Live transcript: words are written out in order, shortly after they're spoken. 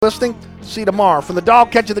Listening. See you tomorrow. From the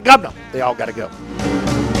dog catching the governor, they all got to go.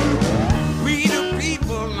 We the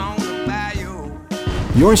people on the bayou.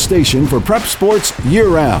 Your station for prep sports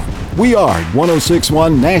year-round. We are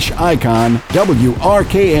 1061 Nash Icon,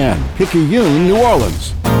 WRKN, Picayune, New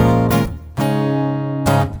Orleans.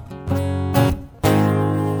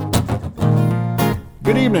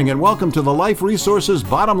 Good evening and welcome to the Life Resources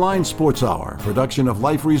Bottom Line Sports Hour, production of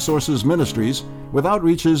Life Resources Ministries with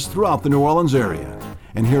outreaches throughout the New Orleans area.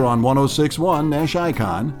 And here on 1061 Nash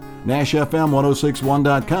Icon,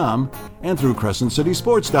 NashFM1061.com, and through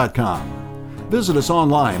CrescentCitySports.com. Visit us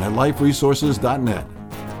online at liferesources.net.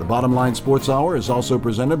 The Bottom Line Sports Hour is also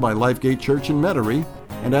presented by Lifegate Church in Metairie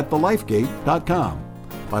and at thelifegate.com,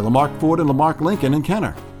 by Lamarck Ford and Lamarck Lincoln in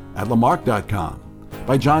Kenner at lamarck.com,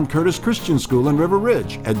 by John Curtis Christian School in River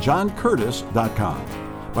Ridge at johncurtis.com,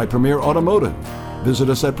 by Premier Automotive. Visit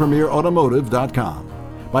us at premierautomotive.com.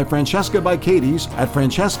 By Francesca by Katie's at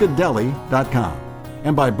francescadeli.com,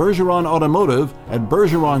 and by Bergeron Automotive at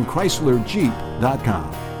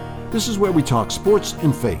bergeronchryslerjeep.com. This is where we talk sports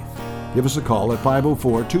and faith. Give us a call at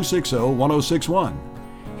 504-260-1061.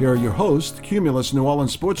 Here are your hosts, Cumulus New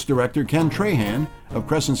Orleans Sports Director Ken Trahan of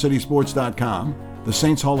CrescentCitySports.com, the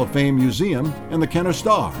Saints Hall of Fame Museum, and the Kenner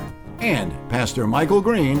Star, and Pastor Michael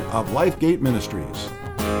Green of Lifegate Ministries.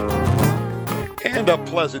 And a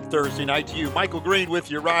pleasant Thursday night to you. Michael Green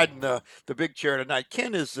with you, riding the big chair tonight.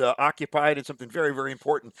 Ken is occupied in something very, very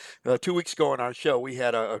important. 2 weeks ago on our show, we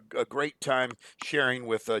had a great time sharing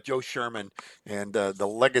with Joe Sherman and the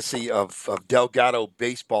legacy of Delgado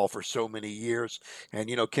baseball for so many years. And,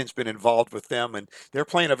 you know, Ken's been involved with them, and they're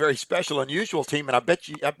playing a very special, unusual team. And I bet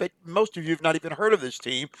most of you have not even heard of this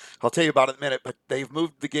team. I'll tell you about it in a minute, but they've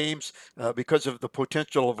moved the games because of the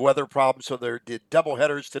potential of weather problems. So they did double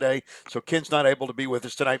headers today. So Ken's not able to be with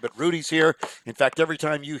us tonight, but Rudy's here. In fact, every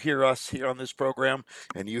time you hear us here on this program,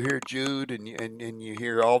 and you hear Jude, and you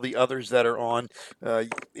hear all the others that are on,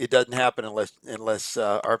 it doesn't happen unless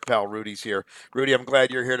our pal Rudy's here. Rudy, I'm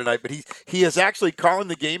glad you're here tonight. But he is actually calling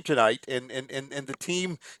the game tonight, and the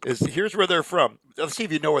team is, here's where they're from. Let's see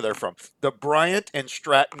if you know where they're from. The Bryant and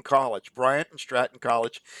Stratton College.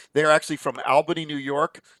 They're actually from Albany, New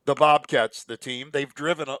York. The Bobcats, the team. They've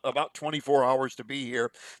driven about 24 hours to be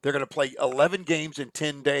here. They're going to play 11 games in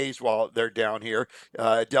 10 days while they're down here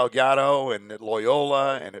at Delgado and at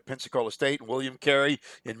Loyola and at Pensacola State and William Carey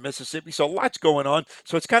in Mississippi. So lots going on.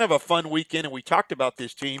 So it's kind of a fun weekend, and we talked about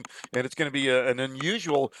this team, and it's going to be an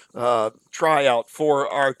unusual tryout for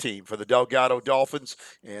our team, for the Delgado Dolphins,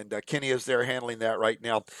 and Kenny is there handling that right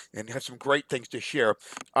now and have some great things to share.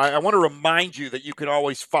 I want to remind you that you can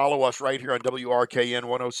always follow us right here on WRKN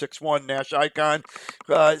 1061 Nash Icon.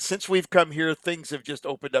 Since we've come here, things have just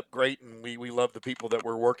opened up great, and we love the people that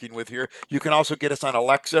we're working with here. You can also get us on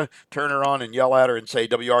Alexa, turn her on and yell at her and say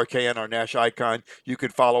WRKN or Nash Icon. You can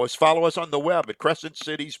follow us on the web at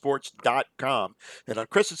CrescentCitySports.com. And on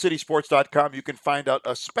CrescentCitySports.com, you can find out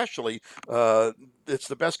especially it's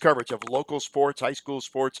the best coverage of local sports, high school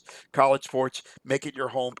sports, college sports. Make it your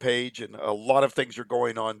home page, and a lot of things are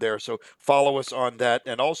going on there. So follow us on that.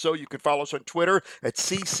 And also, you can follow us on Twitter at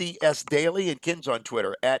CCS Daily, and Ken's on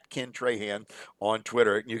Twitter at Ken Trahan on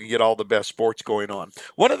Twitter. You can get all the best sports going on.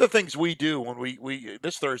 One of the things we do when we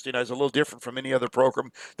this Thursday night is a little different from any other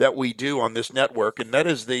program that we do on this network, and that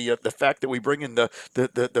is the fact that we bring in the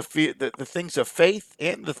things of faith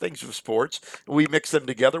and the things of sports. We mix them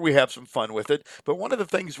together. We have some fun with it. But one of the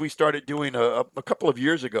things we started doing a couple of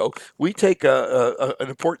years ago, we take an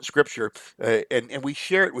important scripture and we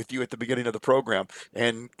share it with you at the beginning of the program.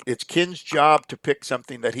 And it's Ken's job to pick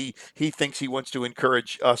something that he thinks he wants to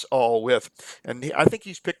encourage us all with. And I think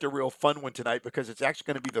he's picked a real fun one tonight because it's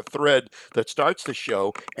actually going to be the thread that starts the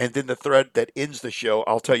show and then the thread that ends the show.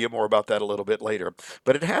 I'll tell you more about that a little bit later.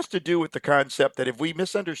 But it has to do with the concept that if we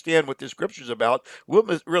misunderstand what this scripture is about,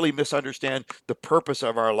 we'll really misunderstand the purpose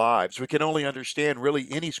of our lives. We can only understand really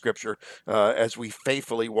any scripture as we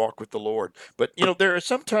faithfully walk with the Lord. But, you know, there are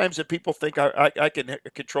some times that people think I can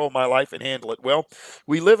control my life and handle it. Well,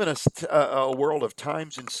 we live in a world of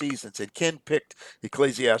times and seasons, and Ken picked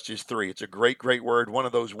Ecclesiastes 3. It's a great, great word, one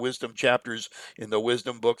of those wisdom chapters in the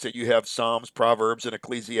wisdom books that you have Psalms, Proverbs, and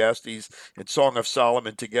Ecclesiastes and Song of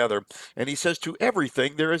Solomon together. And he says, to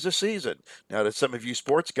everything there is a season. Now, to some of you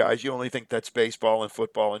sports guys, you only think that's baseball and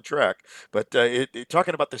football and track. But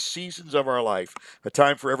talking about the seasons of our life, a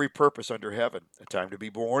time for every purpose under heaven, a time to be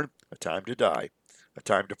born, a time to die, a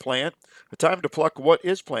time to plant, a time to pluck what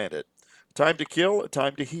is planted, a time to kill, a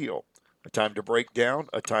time to heal, a time to break down,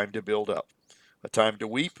 a time to build up, a time to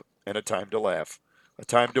weep and a time to laugh, a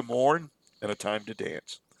time to mourn and a time to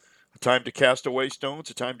dance, a time to cast away stones,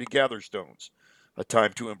 a time to gather stones, a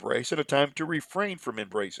time to embrace and a time to refrain from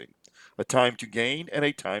embracing, a time to gain and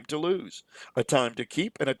a time to lose, a time to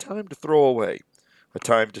keep and a time to throw away, a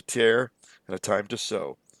time to tear and a time to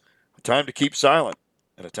sow, a time to keep silent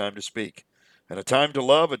and a time to speak, and a time to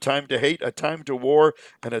love, a time to hate, a time to war,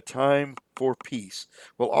 and a time for peace.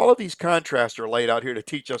 Well, all of these contrasts are laid out here to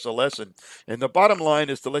teach us a lesson. And the bottom line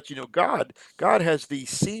is to let you know God has the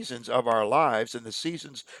seasons of our lives and the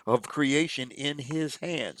seasons of creation in his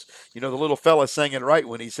hands. You know, the little fella sang it right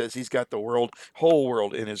when he says he's got the whole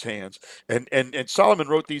world in his hands. And Solomon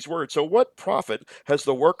wrote these words. So what profit has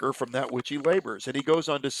the worker from that which he labors? And he goes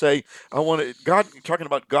on to say, I want to God talking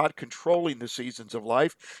about God controlling the seasons of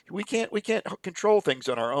life. We can't control things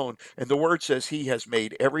on our own. And the word says he has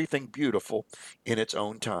made everything beautiful in its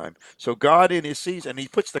own time. So God in his season, he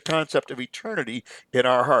puts the concept of eternity in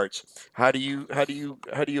our hearts. How do you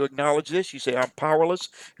acknowledge this? You say, I'm powerless,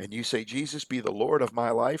 and you say, Jesus be the Lord of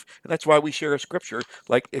my life. And that's why we share a scripture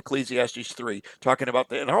like Ecclesiastes 3, talking about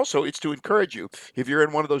that. And also it's to encourage you. If you're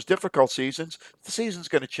in one of those difficult seasons, the season's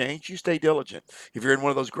going to change. You stay diligent. If you're in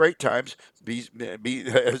one of those great times, be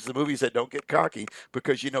as the movie said, don't get cocky,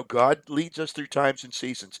 because you know God leads us through times and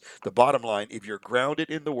seasons. The bottom line, if you're grounded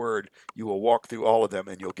in the word, you will walk through all of them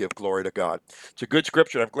and you'll give glory to God. It's a good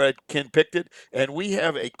scripture. I'm glad Ken picked it. And we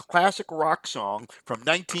have a classic rock song from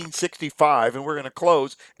 1965, and we're going to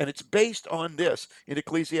close, and it's based on this in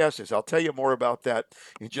Ecclesiastes. I'll tell you more about that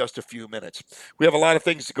in just a few minutes. We have a lot of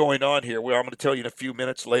things going on here. Well, I'm going to tell you in a few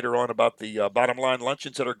minutes later on about the bottom line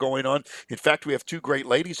luncheons that are going on. In fact, we have two great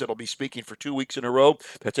ladies that'll be speaking for 2 weeks in a row.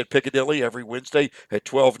 That's at Piccadilly every Wednesday at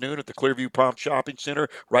 12 noon at the Clearview Palm Shopping Center,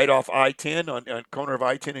 right off I-10 on corner of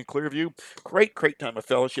I-10 and Clearview. Great time of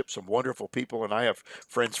fellowship, some wonderful people, and I have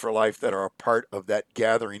friends for life that are a part of that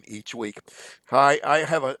gathering each week. I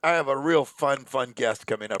have a real fun guest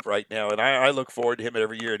coming up right now, and I look forward to him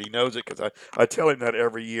every year, and he knows it because I tell him that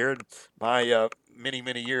every year. And my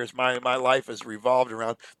many years, my life has revolved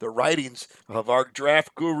around the writings of our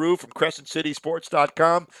draft guru from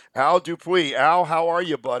CrescentCitySports.com, Al Dupuis. Al, how are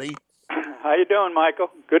you, buddy? How you doing, Michael?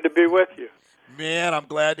 Good to be with you. Man, I'm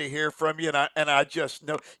glad to hear from you, and I just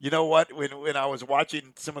know, you know what? When I was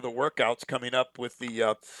watching some of the workouts coming up with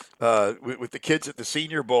the with the kids at the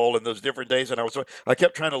Senior Bowl and those different days, and I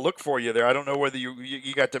kept trying to look for you there. I don't know whether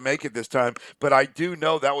you got to make it this time, but I do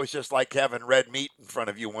know that was just like having red meat in front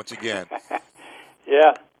of you once again.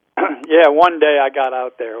 Yeah, yeah. One day I got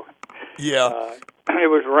out there. Yeah, it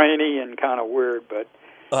was rainy and kind of weird, but.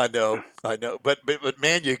 I know, but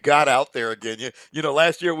man, you got out there again. You know,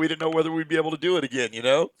 last year we didn't know whether we'd be able to do it again. You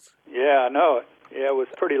know. Yeah, I know it. Yeah, it was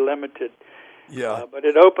pretty limited. Yeah, but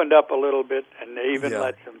it opened up a little bit, and they even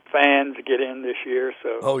let some fans get in this year.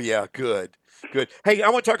 So. Oh yeah, good. Hey, I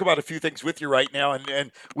want to talk about a few things with you right now,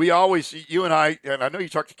 and we always, you and I know you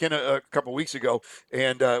talked to Ken a couple of weeks ago,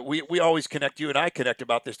 and we always connect. You and I connect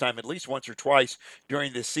about this time at least once or twice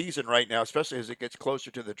during this season right now, especially as it gets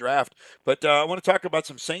closer to the draft. But I want to talk about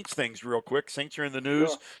some Saints things real quick. Saints are in the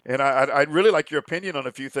news, and I'd really like your opinion on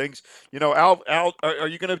a few things. You know, Al, are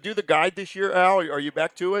you going to do the guide this year, Al? Are you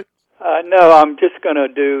back to it? No, I'm just going to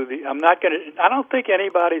do I'm not going to. I don't think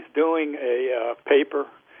anybody's doing a paper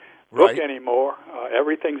book anymore.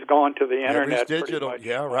 Everything's gone to the internet. Everything's digital. Pretty much,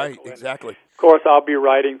 yeah, right. Michael. Exactly. And of course, I'll be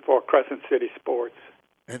writing for Crescent City Sports.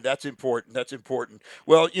 And that's important. That's important.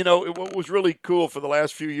 Well, you know, what was really cool for the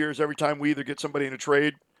last few years, every time we either get somebody in a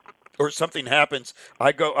trade or something happens,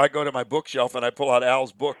 I go to my bookshelf and I pull out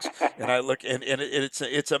Al's books and I look, and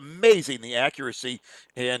it's amazing, the accuracy,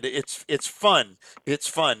 and it's fun. It's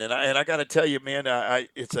fun, and I got to tell you, man,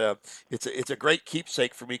 it's a great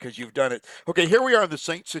keepsake for me because you've done it. Okay, here we are in the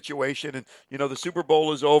Saints situation, and you know the Super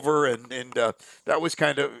Bowl is over, and that was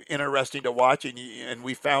kind of interesting to watch, and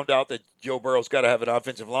we found out that Joe Burrow's got to have an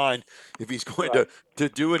offensive line if he's going to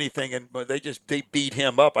do anything, and they beat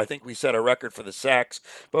him up. I think we set a record for the sacks,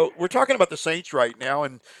 but we're talking about the Saints right now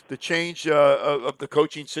and the change of the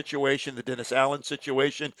coaching situation, the Dennis Allen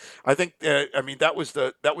situation. I think, that was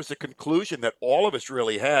the conclusion that all of us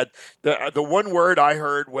really had. The one word I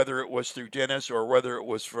heard, whether it was through Dennis or whether it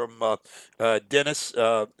was from Dennis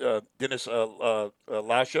Lasha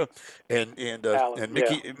and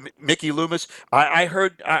Mickey Loomis,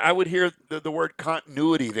 I would hear the word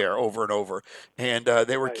continuity there over and over, and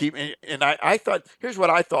they were keeping. And I thought, here's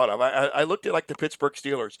what I thought of. I looked at like the Pittsburgh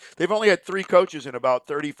Steelers. They've only had 3 coaches in about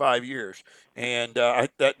 35 years, and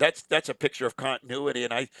that's a picture of continuity.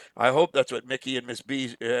 And I hope that's what Mickey and Miss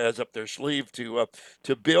B has up their sleeve to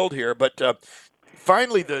build here. But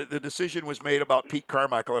finally, the decision was made about Pete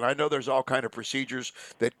Carmichael, and I know there's all kind of procedures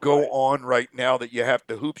that go on right now that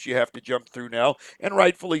hoops you have to jump through now, and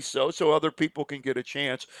rightfully so other people can get a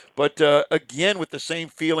chance. But again, with the same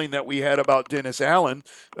feeling that we had about Dennis Allen,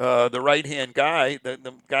 the right-hand guy,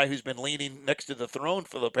 the guy who's been leaning next to the throne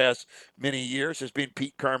for the past many years has been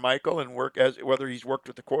Pete Carmichael, and whether he's worked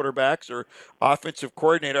with the quarterbacks or offensive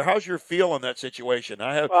coordinator. How's your feel on that situation?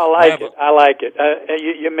 Well, I like it.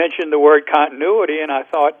 You mentioned the word continuity, and I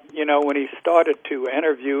thought, when he started to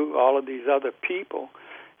interview all of these other people,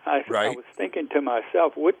 I was thinking to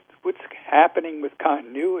myself, what's happening with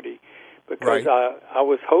continuity? Because I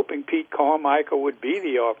was hoping Pete Carmichael would be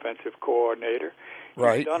the offensive coordinator.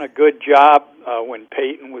 He's done a good job when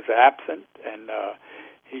Peyton was absent, and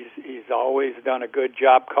he's always done a good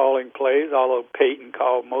job calling plays, although Peyton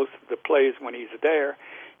called most of the plays when he's there.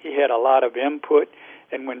 He had a lot of input,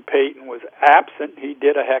 and when Peyton was absent, he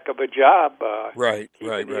did a heck of a job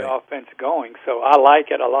keeping the offense going. So I like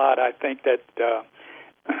it a lot. I think that,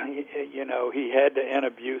 he had to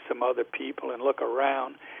interview some other people and look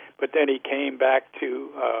around, but then he came back to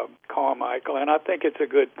Carmichael, and I think it's a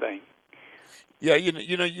good thing. Yeah,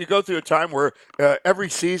 you go through a time where every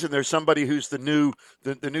season there's somebody who's the new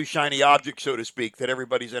shiny object, so to speak, that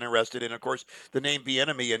everybody's interested in. Of course, the name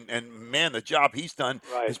Bieniemy, and man, the job he's done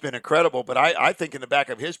has been incredible. But I think in the back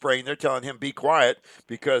of his brain, they're telling him be quiet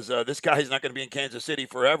because this guy's not going to be in Kansas City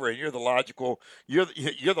forever, and you're the logical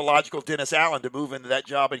Dennis Allen to move into that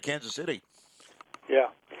job in Kansas City. Yeah,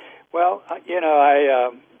 well, I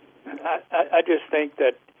just think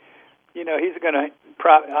that he's going to.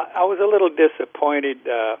 I was a little disappointed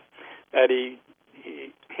that he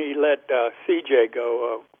let CJ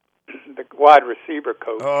go, the wide receiver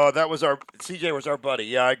coach. Oh, CJ was our buddy.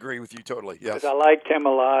 Yeah, I agree with you totally. Yes, I liked him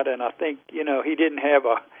a lot, and I think he didn't have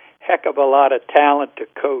a heck of a lot of talent to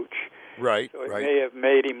coach. Right. So it may have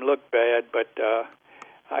made him look bad, but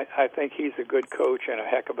I think he's a good coach and a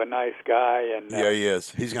heck of a nice guy. And he is.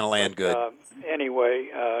 He's going to land good. Anyway,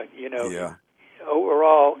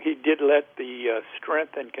 overall, he did let the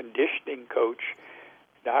strength and conditioning coach,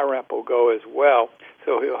 Dalrymple, go as well,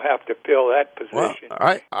 so he'll have to fill that position.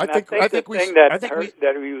 Well, I think the thing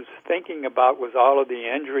that he was thinking about was all of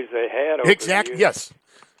the injuries they had over the years. Yes.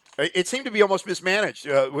 It seemed to be almost mismanaged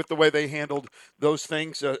with the way they handled those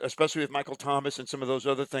things, especially with Michael Thomas and some of those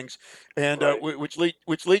other things, and which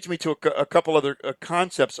leads me to a couple other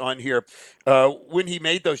concepts on here. When he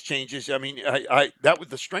made those changes, I mean,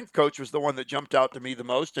 the strength coach was the one that jumped out to me the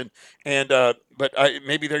most, but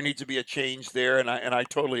maybe there needs to be a change there, and I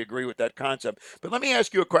totally agree with that concept. But let me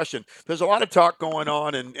ask you a question. There's a lot of talk going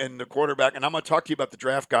on in the quarterback, and I'm going to talk to you about the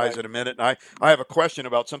draft guys in a minute. And I have a question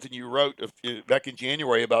about something you wrote back in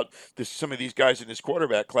January about some of these guys in this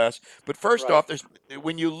quarterback class. But first off,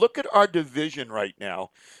 when you look at our division right now,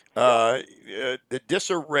 the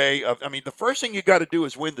disarray of, the first thing you got to do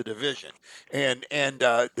is win the division, and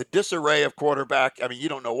the disarray of quarterback. I mean, you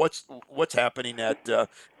don't know what's happening at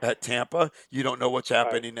Tampa. You don't know what's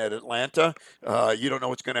happening at Atlanta. You don't know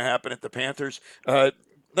what's going to happen at the Panthers.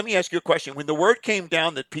 Let me ask you a question. When the word came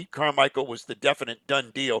down that Pete Carmichael was the definite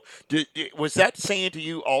done deal, was that saying to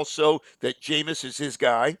you also that Jameis is his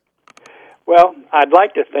guy? Well, I'd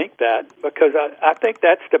like to think that, because I think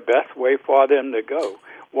that's the best way for them to go.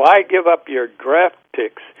 Why give up your draft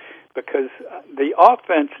picks? Because the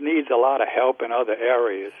offense needs a lot of help in other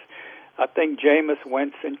areas. I think Jameis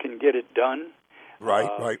Winston can get it done.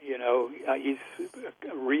 Right. He's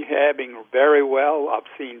rehabbing very well. I've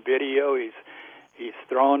seen video. He's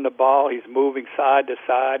throwing the ball. He's moving side to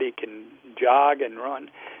side. He can jog and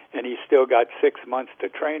run, and he's still got 6 months to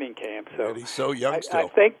training camp. So and he's so young still. I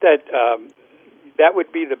think that that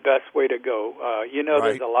would be the best way to go.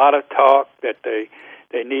 There's a lot of talk that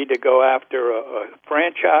they need to go after a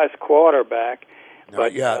franchise quarterback,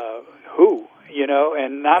 but who?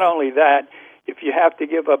 And not only that, if you have to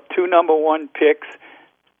give up 2 number 1 picks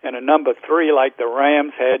and a number 3 like the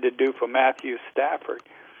Rams had to do for Matthew Stafford,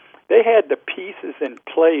 they had the pieces in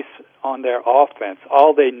place on their offense.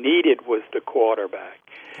 All they needed was the quarterback.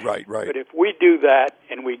 Right. But if we do that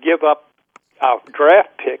and we give up our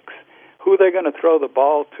draft picks, who are they going to throw the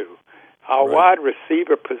ball to? Our wide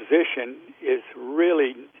receiver position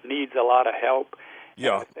really needs a lot of help.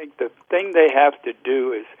 Yeah. And I think the thing they have to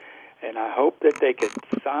do is, and I hope that they could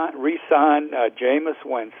re-sign Jameis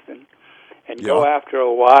Winston and go after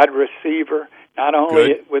a wide receiver, not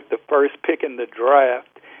only with the first pick in the draft,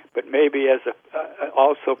 but maybe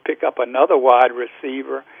also pick up another wide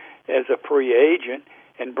receiver as a free agent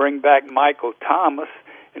and bring back Michael Thomas,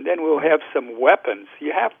 and then we'll have some weapons.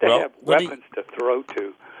 You have to have weapons to throw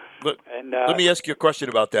to. Let me ask you a question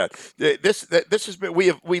about that. This has been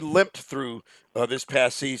we limped through this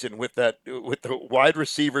past season with the wide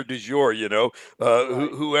receiver du jour.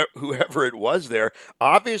 Whoever it was there.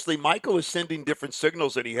 Obviously, Michael is sending different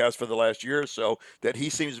signals than he has for the last year or so. That he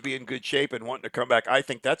seems to be in good shape and wanting to come back. I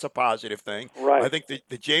think that's a positive thing. Right. I think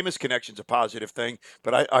the Jameis connection's a positive thing.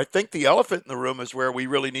 But I think the elephant in the room is where we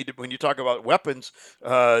really need to. When you talk about weapons,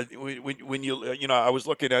 when I was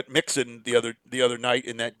looking at Mixon the other night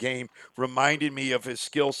in that game, reminded me of his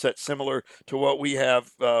skill set similar to what we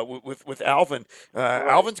have with Alvin. Right.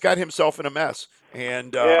 Alvin's got himself in a mess,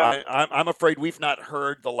 and I'm afraid we've not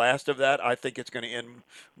heard the last of that. I think it's going to end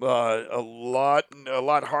a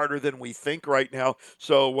lot harder than we think right now.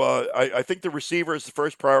 So I think the receiver is the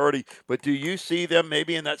first priority. But do you see them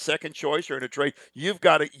maybe in that second choice or in a trade? You've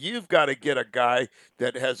got to get a guy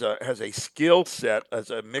that has a skill set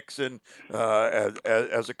as a Mixon,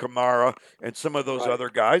 as a Kamara, and some of those other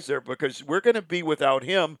guys there, because we're going to be without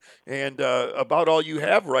him, and about all you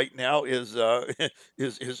have right now is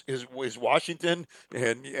Washington,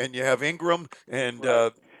 and you have Ingram, and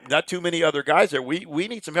not too many other guys there. We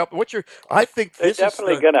need some help. I think they're this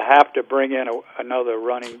definitely going to have to bring in another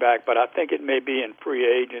running back, but I think it may be in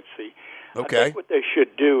free agency. Okay. I think what they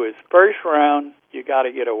should do is first round you got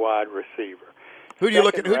to get a wide receiver. Who are you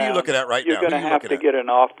looking at right now? You're going to have to get an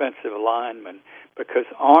offensive lineman because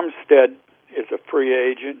Armstead is a free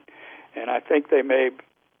agent, and I think they may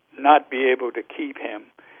not be able to keep him.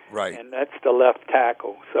 Right. And that's the left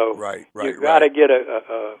tackle. So you've got to get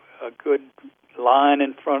a good line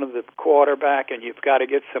in front of the quarterback, and you've got to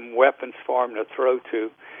get some weapons for him to throw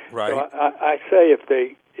to. Right. So I say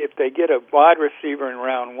if they get a wide receiver in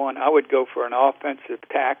round 1, I would go for an offensive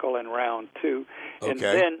tackle in round 2, and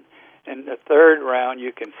then in the third round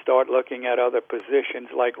you can start looking at other positions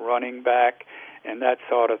like running back and that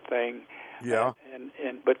sort of thing. Yeah.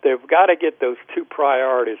 But they've got to get those two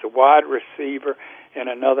priorities: a wide receiver and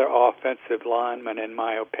another offensive lineman, in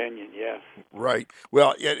my opinion. Yes. Right.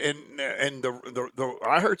 Well, and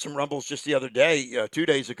I heard some rumbles just the other day, 2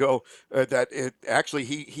 days ago, that it actually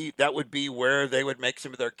he that would be where they would make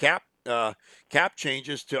some of their cap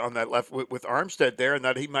changes on that left with Armstead there, and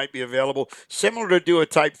that he might be available, similar to do a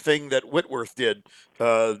type thing that Whitworth did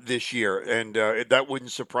this year, and that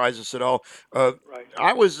wouldn't surprise us at all. Right.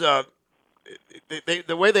 I was.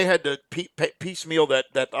 The way they had to piecemeal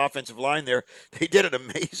that offensive line there, they did an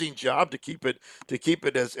amazing job to keep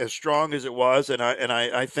it as strong as it was, and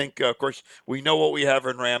I think of course we know what we have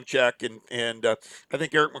in Ramczyk, and I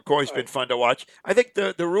think Eric McCoy's been fun to watch. I think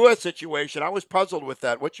the Ruiz situation, I was puzzled with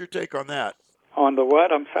that. What's your take on that? On the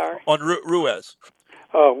what? I'm sorry. On Ruiz.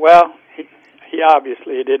 Oh well, he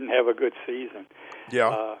obviously didn't have a good season.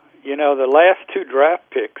 Yeah. The last two draft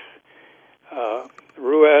picks,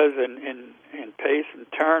 Ruiz and Pace and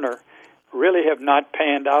Turner, really have not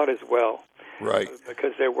panned out as well. Right.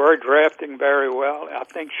 Because they were drafting very well. I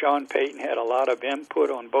think Sean Payton had a lot of input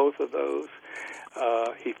on both of those.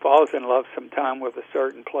 He falls in love sometime with a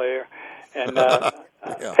certain player. And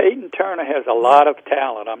Peyton Turner has a lot of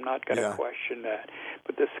talent. I'm not going to question that.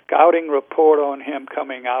 But the scouting report on him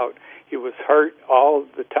coming out, he was hurt all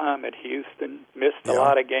the time at Houston, missed a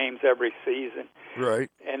lot of games every season. Right.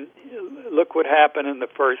 And look what happened in the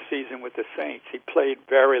first season with the Saints. He played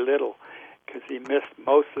very little because he missed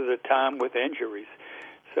most of the time with injuries.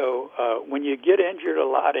 So when you get injured a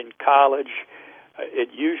lot in college, it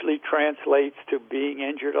usually translates to being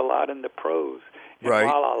injured a lot in the pros. And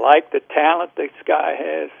while I like the talent this guy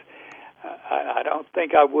has, I don't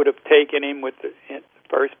think I would have taken him with the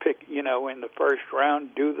first pick, in the first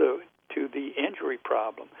round due to the injury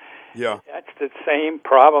problem. Yeah, that's the same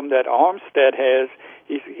problem that Armstead has.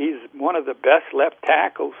 He's one of the best left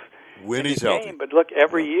tackles when in he's the game, healthy. but look,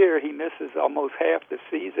 every year he misses almost half the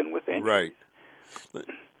season with injury. Right.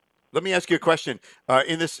 Let me ask you a question.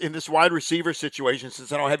 In this wide receiver situation,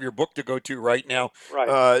 since I don't have your book to go to right now,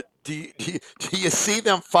 do you see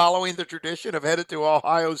them following the tradition of headed to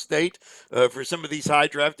Ohio State for some of these high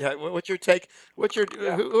draft? What's your take?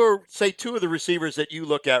 Who are, say, two of the receivers that you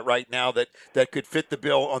look at right now that could fit the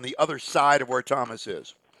bill on the other side of where Thomas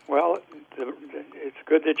is? Well, it's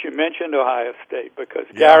good that you mentioned Ohio State because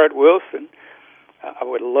Garrett Wilson, I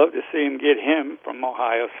would love to see him get him from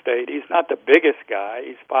Ohio State. He's not the biggest guy.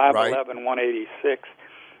 He's 5'11", 186,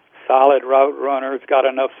 solid route runner. He's got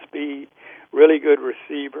enough speed, really good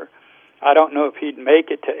receiver. I don't know if he'd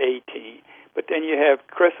make it to 18. But then you have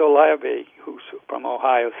Chris Olave, who's from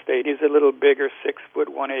Ohio State. He's a little bigger, 6 foot,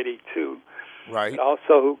 182. Right. But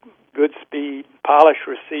also good speed, polished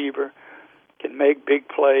receiver, can make big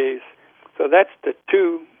plays. So that's the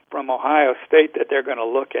two from Ohio State that they're going to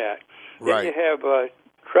look at. Right. Then you have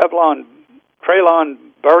Treylon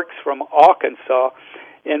Burks from Arkansas,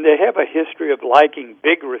 and they have a history of liking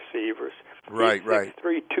big receivers. Right, He's right.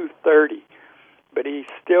 6'3", 230, but he's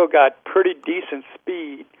still got pretty decent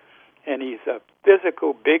speed, and he's a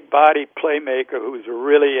physical, big-body playmaker who's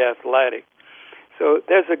really athletic. So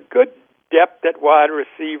there's a good depth at wide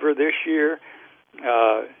receiver this year.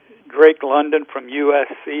 Drake London from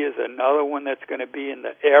USC is another one that's going to be in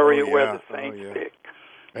the area where the Saints pick.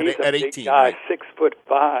 He's a big 18, guy, right?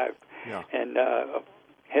 6'5", Yeah. and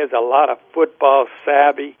has a lot of football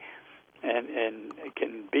savvy, and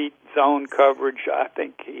can beat zone coverage. I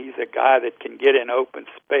think he's a guy that can get in open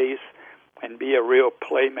space and be a real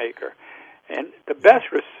playmaker. And the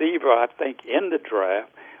best receiver, I think, in the draft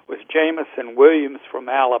was Jamison Williams from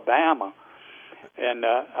Alabama. And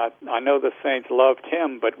I know the Saints loved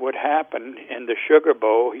him, but what happened in the Sugar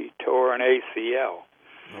Bowl, he tore an ACL.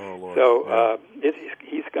 Oh, Lord. So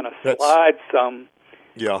he's going to slide some.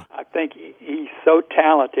 Yeah. I think he's so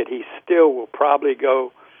talented, he still will probably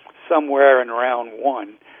go somewhere in round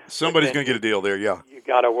one. Somebody's going to get a deal there, yeah. You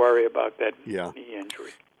got to worry about that Yeah. knee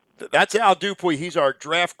injury. That's Al Dupuy. He's our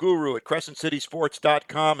draft guru at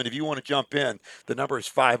CrescentCitySports.com. And if you want to jump in, the number is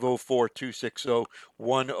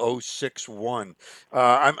 504-260-1061.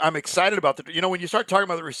 I'm excited about when you start talking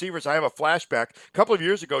about the receivers, I have a flashback. A couple of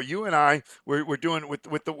years ago, you and I were doing with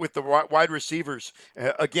the wide receivers,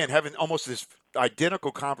 again, having almost this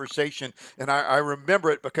identical conversation, and I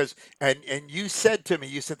remember it because and you said to me,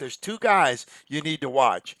 you said there's two guys you need to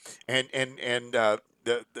watch, and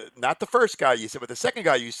the not the first guy you said, but the second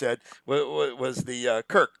guy you said was the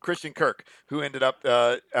Christian Kirk, who ended up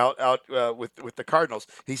out with the Cardinals.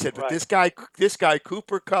 He said, but this guy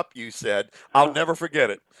Cooper Kupp, you said, I'll never forget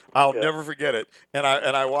it. I'll never forget it. And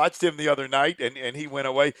I watched him the other night, and he went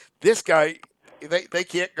away. This guy, they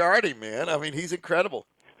can't guard him, man. I mean, he's incredible.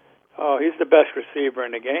 Oh, he's the best receiver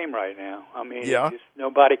in the game right now. I mean,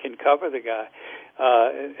 nobody can cover the guy.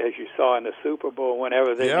 As you saw in the Super Bowl,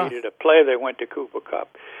 whenever they needed a play, they went to Cooper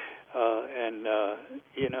Kupp.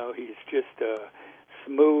 He's just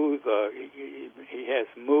smooth. He has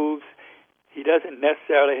moves. He doesn't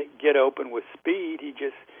necessarily get open with speed. He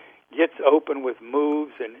just gets open with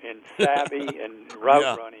moves and savvy and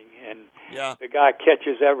route running. And the guy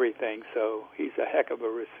catches everything, so he's a heck of a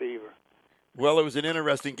receiver. Well, it was an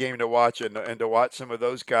interesting game to watch, and to watch some of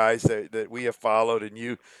those guys that we have followed, and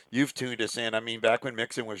you've tuned us in. I mean, back when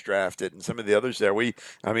Mixon was drafted, and some of the others there, we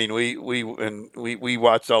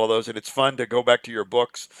watched all of those, and it's fun to go back to your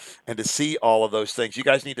books and to see all of those things. You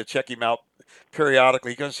guys need to check him out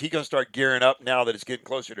periodically. He's going to start gearing up now that it's getting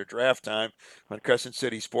closer to draft time on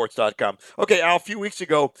CrescentCitySports.com. Okay, Al, a few weeks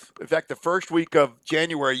ago, in fact, the first week of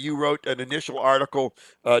January, you wrote an initial article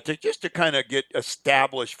to kind of get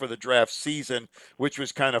established for the draft season, which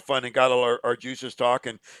was kind of fun and got all our juices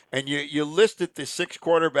talking. And you listed the 6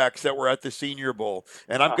 quarterbacks that were at the Senior Bowl.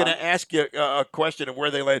 And I'm going to ask you a question of where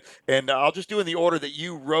they led. And I'll just do in the order that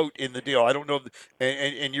you wrote in the deal. I don't know.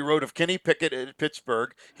 And you wrote of Kenny Pickett at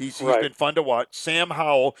Pittsburgh. He's been fun to watch. Sam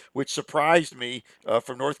Howell, which surprised me,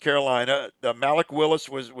 from North Carolina. Malik Willis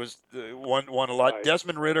was won a lot. Right.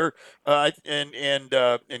 Desmond Ridder and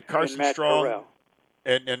Carson Strong. Corral.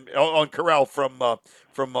 And on Corral from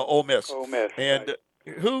Ole Miss. Ole Miss. And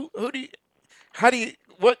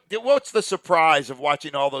what's the surprise of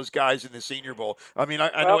watching all those guys in the Senior Bowl? I mean,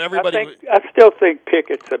 I know everybody. I still think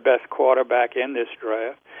Pickett's the best quarterback in this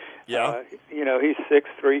draft. Yeah. He's 6'3",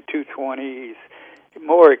 220. He's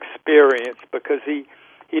more experienced because he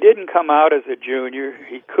didn't come out as a junior.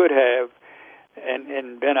 He could have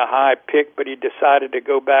and been a high pick, but he decided to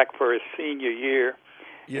go back for his senior year.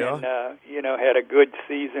 Yeah. And had a good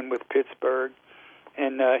season with Pittsburgh,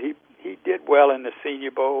 and he did well in the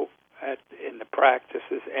Senior Bowl in the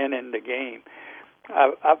practices and in the game.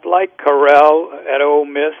 I've liked Corral at Ole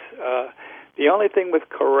Miss. The only thing with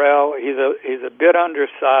Corral, he's a bit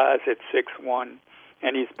undersized at 6'1",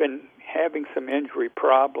 and he's been having some injury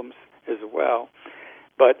problems as well.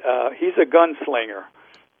 But he's a gunslinger.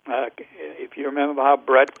 If you remember how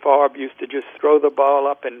Brett Favre used to just throw the ball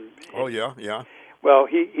up and yeah. Well,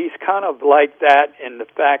 he's kind of like that in the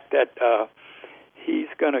fact that he's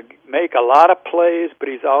going to make a lot of plays, but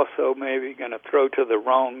he's also maybe going to throw to the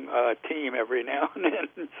wrong team every now and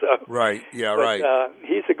then. So right, right.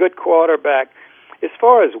 He's a good quarterback. As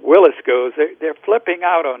far as Willis goes, they're flipping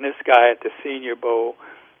out on this guy at the Senior Bowl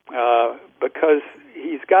because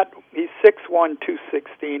he's 6'1",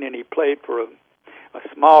 216, and he played for a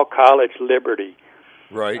small college, Liberty.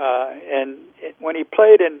 Right. And when he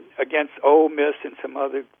played against Ole Miss and some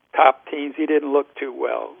other top teams, he didn't look too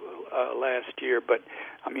well last year. But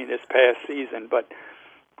I mean, this past season. But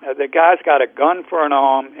The guy's got a gun for an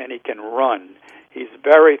arm, and he can run. He's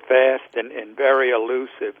very fast and very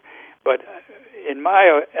elusive. But in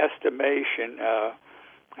my estimation,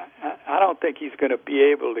 I don't think he's going to be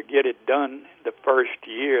able to get it done the first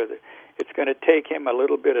year. It's going to take him a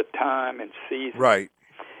little bit of time and season. Right.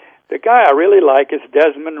 The guy I really like is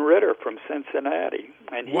Desmond Ritter from Cincinnati.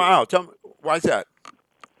 And Wow. Tell me, why is that?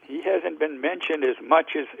 He hasn't been mentioned as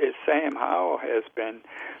much as Sam Howell has been.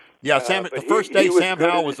 Yeah, Sam. The first day, Sam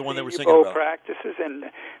Howell was the one they were singing about. Practices,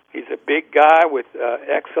 and he's a big guy with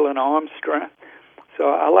excellent arm strength. So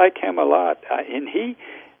I like him a lot. And he,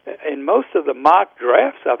 in most of the mock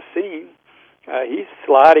drafts I've seen, he's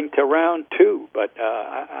sliding to round 2. But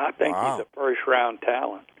I think he's a first-round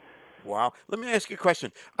talent. Wow. Let me ask you a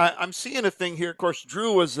question. I'm seeing a thing here. Of course,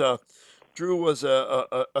 Drew was a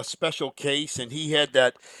special case, and he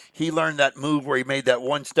learned that move where he made that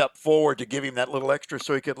one step forward to give him that little extra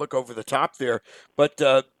so he could look over the top there. But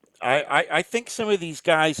I think some of these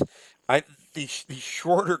guys, these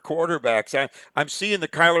shorter quarterbacks, I'm seeing the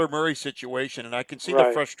Kyler Murray situation, and I can see the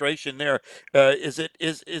frustration there.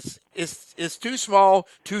 Is too small?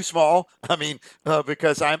 Too small? I mean,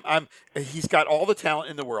 because he's got all the talent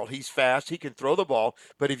in the world. He's fast. He can throw the ball.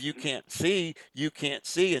 But if you can't see, you can't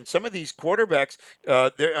see. And some of these quarterbacks,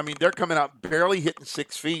 they're coming out barely hitting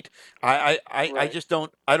 6 feet. I just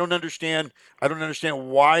don't. I don't understand. I don't understand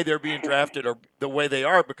why they're being drafted or the way they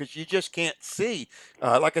are, because you just can't see.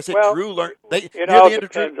 Like I said, Drew learned. It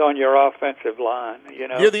depends on your offensive line.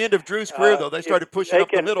 Near the end of Drew's career, though, they started pushing up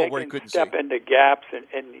the middle where he couldn't step see. Into gaps and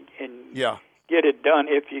get it done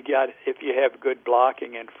if you have good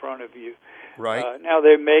blocking in front of you. Right. Now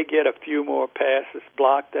they may get a few more passes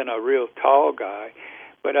blocked than a real tall guy,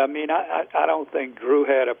 but I mean I don't think Drew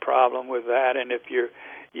had a problem with that. And if you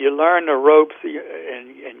learn the ropes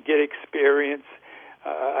and get experience,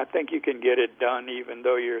 I think you can get it done even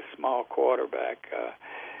though you're a small quarterback.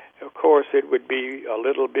 Of course, it would be a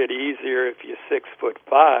little bit easier if you're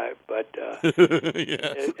 6'5", but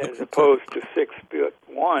as opposed to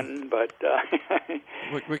 6'1". But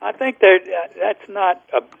I think that's not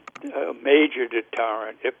a major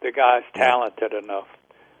deterrent if the guy's talented enough.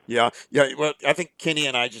 Yeah. Well, I think Kenny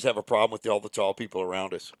and I just have a problem with all the tall people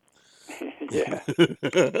around us. Yeah.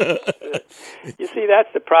 You see,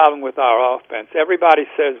 that's the problem with our offense. Everybody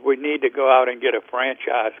says we need to go out and get a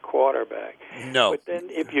franchise quarterback. No. But then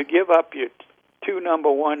if you give up your 2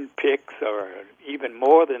 number 1 picks or even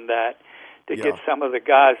more than that to get some of the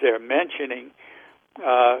guys they're mentioning,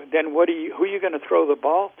 then who are you going to throw the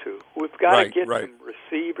ball to? We've got to get some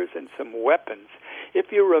receivers and some weapons.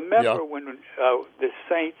 If you remember when the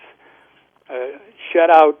Saints shut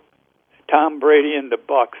out Tom Brady and the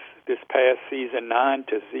Bucks this past season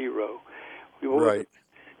 9-0. Right.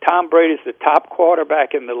 Tom Brady's the top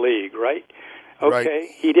quarterback in the league, right? Okay. Right.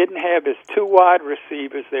 He didn't have his 2 wide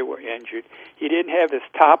receivers; they were injured. He didn't have his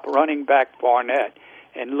top running back Barnett,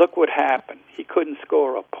 and look what happened. He couldn't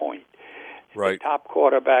score a point. Right. The top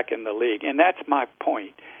quarterback in the league, and that's my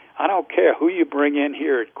point. I don't care who you bring in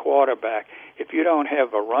here at quarterback. If you don't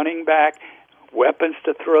have a running back, weapons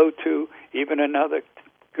to throw to, even another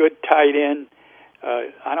good tight end,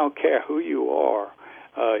 I don't care who you are,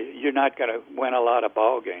 you're not going to win a lot of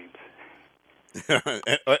ball games.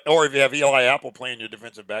 Or if you have Eli Apple playing your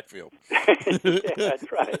defensive backfield. Yeah,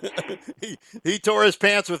 that's right. He tore his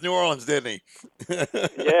pants with New Orleans, didn't he?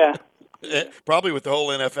 Yeah. Probably with the whole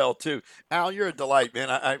NFL too. Al, you're a delight,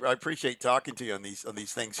 man. I appreciate talking to you on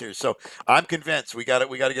these things here. So I'm convinced we got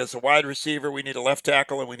to get us a wide receiver. We need a left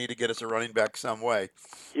tackle, and we need to get us a running back some way.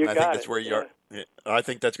 I think that's where you are. Yeah, I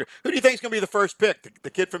think that's great. Who do you think is going to be the first pick? The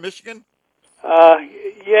kid from Michigan? I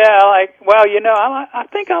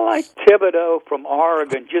think I like Thibodeau from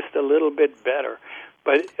Oregon just a little bit better.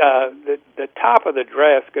 But the top of the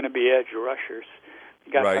draft is going to be edge rushers.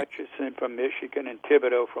 You got Hutchinson from Michigan and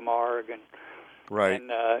Thibodeau from Oregon. Right. And,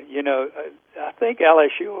 I think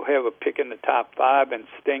LSU will have a pick in the top 5, and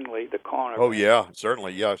Stingley, the corner. Oh, yeah,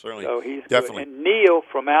 certainly. Yeah, certainly. So he's definitely. Good. And Neal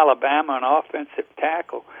from Alabama, an offensive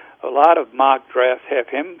tackle. A lot of mock drafts have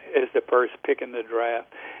him as the first pick in the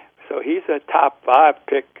draft. So he's a top 5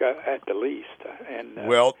 pick at the least. And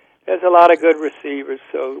there's a lot of good receivers,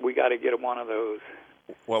 so we got to get one of those.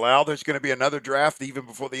 Well, Al, there's going to be another draft even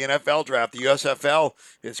before the NFL draft. The USFL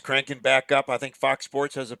is cranking back up. I think Fox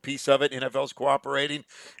Sports has a piece of it. NFL's cooperating.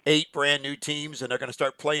 8 brand new teams, and they're going to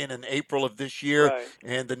start playing in April of this year. Right.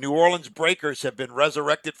 And the New Orleans Breakers have been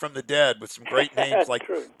resurrected from the dead with some great names like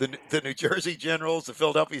the New Jersey Generals, the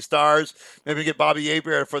Philadelphia Stars. Maybe we get Bobby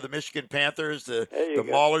Hebert for the Michigan Panthers, the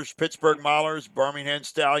Maulers, Pittsburgh Maulers, Birmingham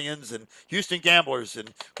Stallions, and Houston Gamblers.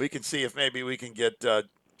 And we can see if maybe we can get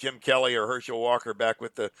Jim Kelly or Herschel Walker back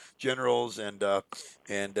with the Generals and a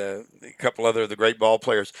couple other of the great ball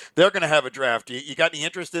players. They're going to have a draft. You got any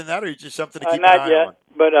interest in that, or just something to keep an eye on? Not yet,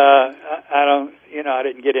 but I don't. I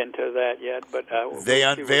didn't get into that yet. But they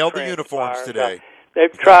unveiled the uniforms today.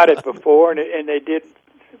 They've tried it before, and they did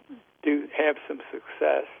have some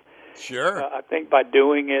success. Sure. I think by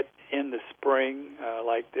doing it in the spring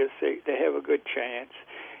like this, they have a good chance.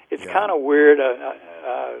 It's kind of weird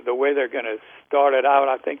the way they're going to start it out.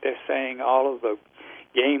 I think they're saying all of the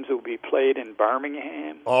games will be played in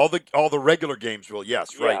Birmingham. All the regular games will,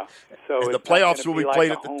 yes, right. Yeah. So and the playoffs will be like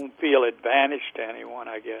played a at the home field advantage to anyone,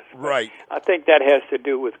 I guess. But right. I think that has to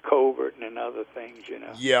do with covert and other things,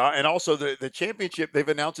 Yeah, and also the championship, they've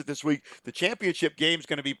announced it this week, the championship game is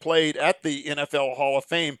going to be played at the NFL Hall of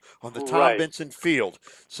Fame on the Tom Benson Field.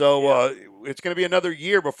 So it's going to be another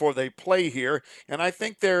year before they play here, and I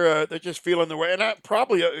think they're just feeling their way. And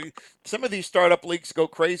probably some of these startup leagues go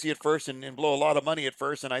crazy at first and blow a lot of money at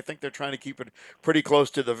first, and I think they're trying to keep it pretty close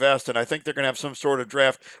to the vest, and I think they're going to have some sort of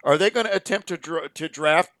draft. Are they going to attempt to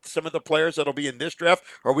draft some of the players that'll be in this draft?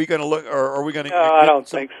 Are we going to look, or are we going to? No, I don't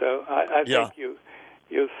think so. I think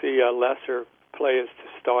you'll see lesser players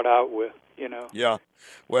to start out with. Yeah.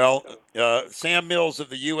 Well, Sam Mills of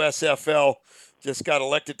the USFL just got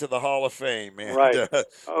elected to the Hall of Fame, man. Right.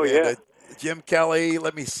 Jim Kelly.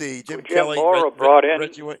 Let me see. Jim Kelly brought in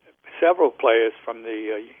several players from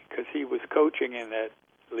because he was coaching in that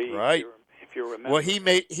league. Right. If you remember. Well, he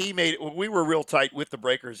made. We were real tight with the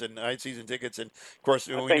Breakers, and I had season tickets, and of course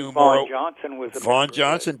we knew Vaughn Johnson was. Vaughn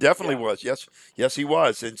Johnson definitely was. Yes, he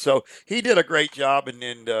was, and so he did a great job,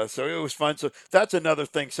 and so it was fun. So that's another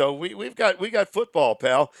thing. So we got football,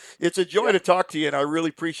 pal. It's a joy to talk to you, and I really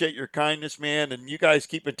appreciate your kindness, man. And you guys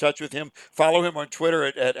keep in touch with him. Follow him on Twitter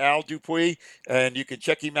at Al Dupuis, and you can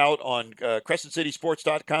check him out on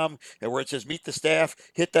CrescentCitySports.com, and where it says Meet the Staff.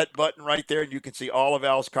 Hit that button right there, and you can see all of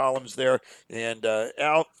Al's columns there. And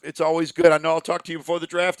Al, it's always good. I know I'll talk to you before the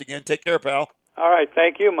draft again. Take care, pal. All right.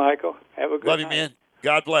 Thank you, Michael. Have a good night. Love you, man.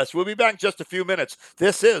 God bless. We'll be back in just a few minutes.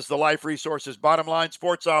 This is the Life Resources Bottom Line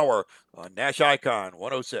Sports Hour on Nash Icon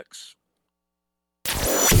 106.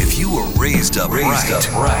 If you were raised up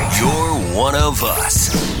right, you're one of us.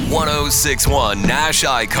 1061 Nash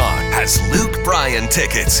Icon has Luke Bryan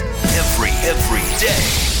tickets every day.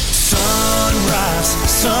 Sunrise,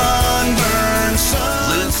 sunburn,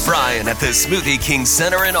 Luke Bryan at the Smoothie King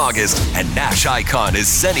Center in August, and Nash Icon is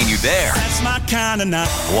sending you there. That's my kind of night.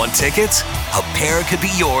 Want tickets? A pair could be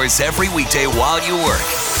yours every weekday while you work.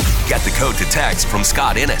 Get the code to text from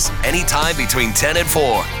Scott Innes anytime between 10 and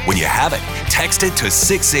 4. When you have it, text it to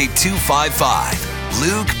 68255.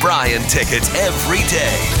 Luke Bryan tickets every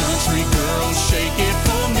day. Country girl, shake it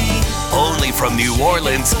for me. Only from New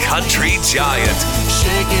Orleans country giant.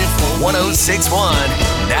 Shake it for me. 1061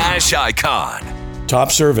 Nash Icon. Top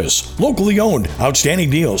service, locally owned, outstanding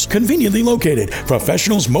deals, conveniently located,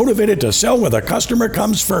 professionals motivated to sell where the customer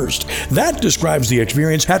comes first. That describes the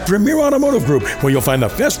experience at Premier Automotive Group, where you'll find the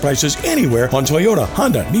best prices anywhere on Toyota,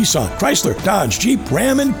 Honda, Nissan, Chrysler, Dodge, Jeep,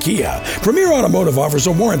 Ram, and Kia. Premier Automotive offers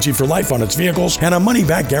a warranty for life on its vehicles and a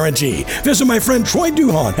money-back guarantee. Visit my friend Troy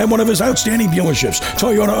Duhon at one of his outstanding dealerships,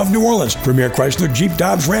 Toyota of New Orleans, Premier Chrysler, Jeep,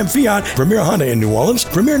 Dodge, Ram, Fiat, Premier Honda in New Orleans,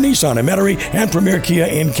 Premier Nissan in Metairie, and Premier Kia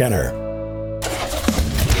in Kenner.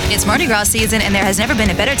 It's Mardi Gras season, and there has never been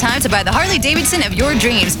a better time to buy the Harley-Davidson of your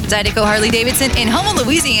dreams. Zydeco Harley-Davidson in Houma,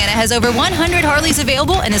 Louisiana has over 100 Harleys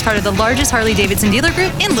available and is part of the largest Harley-Davidson dealer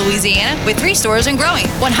group in Louisiana with 3 stores and growing.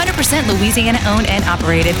 100% Louisiana-owned and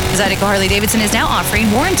operated. Zydeco Harley-Davidson is now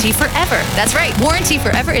offering Warranty Forever. That's right, Warranty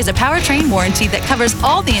Forever is a powertrain warranty that covers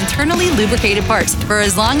all the internally lubricated parts for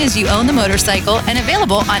as long as you own the motorcycle, and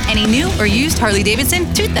available on any new or used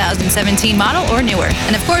Harley-Davidson 2017 model or newer.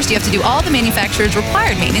 And of course, you have to do all the manufacturer's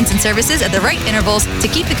required maintenance and services at the right intervals to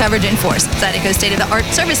keep the coverage in force. Zydeco's state-of-the-art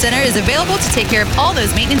service center is available to take care of all those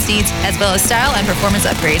maintenance needs, as well as style and performance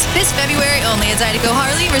upgrades. This February only at Zydeco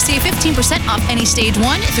Harley, receive 15% off any stage 1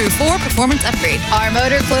 through 4 performance upgrade. Our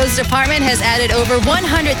motor clothes department has added over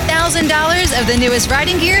 $100,000 of the newest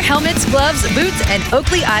riding gear, helmets, gloves, boots, and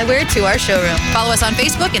Oakley eyewear to our showroom. Follow us on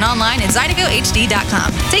Facebook and online at ZydecoHD.com.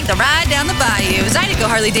 Take the ride down the bayou. Zydeco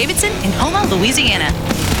Harley-Davidson in Houma, Louisiana.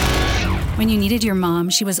 When you needed your mom,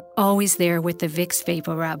 she was always there with the Vicks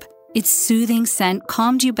VapoRub. Its soothing scent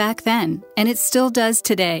calmed you back then, and it still does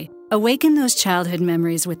today. Awaken those childhood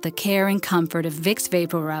memories with the care and comfort of Vicks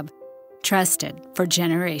VapoRub. Trusted for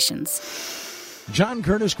generations. John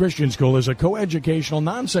Curtis Christian School is a coeducational,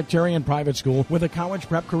 non-sectarian private school with a college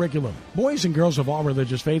prep curriculum. Boys and girls of all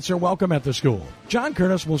religious faiths are welcome at the school. John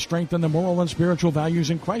Curtis will strengthen the moral and spiritual values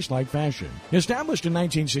in Christ-like fashion. Established in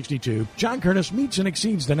 1962, John Curtis meets and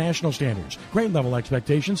exceeds the national standards, grade level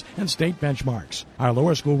expectations, and state benchmarks. Our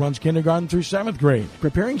lower school runs kindergarten through 7th grade,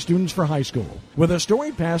 preparing students for high school. With a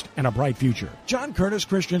storied past and a bright future, John Curtis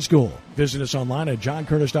Christian School. Visit us online at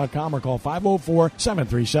johncurtis.com or call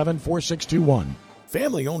 504-737-4621.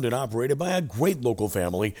 Family owned and operated by a great local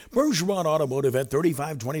family, Bergeron Automotive at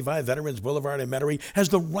 3525 Veterans Boulevard in Metairie has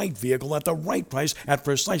the right vehicle at the right price at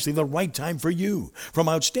precisely the right time for you. From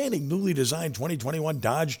outstanding newly designed 2021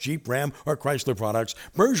 Dodge, Jeep, Ram, or Chrysler products,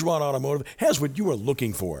 Bergeron Automotive has what you are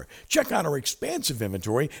looking for. Check out our expansive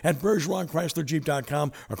inventory at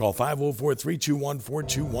BergeronChryslerJeep.com or call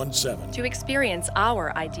 504-321-4217. To experience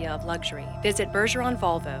our idea of luxury, visit Bergeron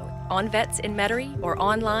Volvo on Vets in Metairie or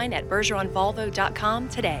online at BergeronVolvo.com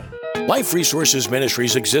today. Life Resources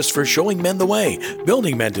Ministries exists for showing men the way,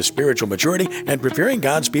 building men to spiritual maturity, and preparing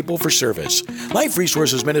God's people for service. Life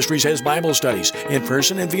Resources Ministries has Bible studies in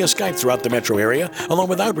person and via Skype throughout the metro area, along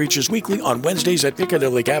with outreaches weekly on Wednesdays at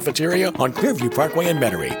Piccadilly Cafeteria on Clearview Parkway in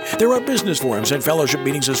Metairie. There are business forums and fellowship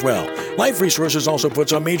meetings as well. Life Resources also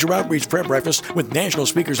puts on major outreach prayer breakfasts with national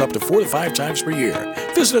speakers up to 4 to 5 times per year.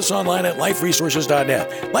 Visit us online at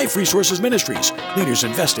liferesources.net. Life Resources Ministries, leaders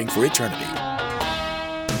investing for eternity.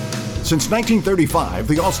 Since 1935,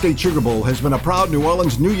 the Allstate Sugar Bowl has been a proud New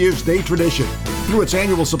Orleans New Year's Day tradition. Through its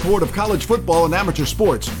annual support of college football and amateur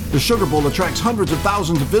sports, the Sugar Bowl attracts hundreds of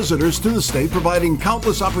thousands of visitors to the state, providing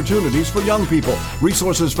countless opportunities for young people.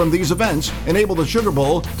 Resources from these events enable the Sugar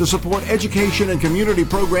Bowl to support education and community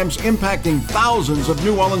programs impacting thousands of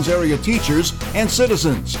New Orleans area teachers and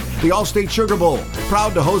citizens. The Allstate Sugar Bowl,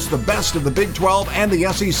 proud to host the best of the Big 12 and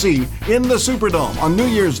the SEC in the Superdome on New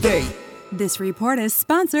Year's Day. This report is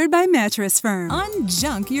sponsored by Mattress Firm.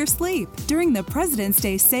 Unjunk your sleep during the President's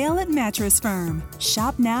Day sale at Mattress Firm.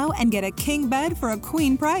 Shop now and get a king bed for a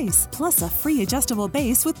queen price, plus a free adjustable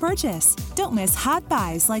base with purchase. Don't miss hot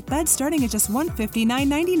buys like beds starting at just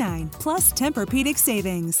 $159.99, plus Tempur-Pedic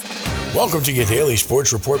savings. Welcome to your daily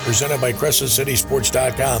sports report presented by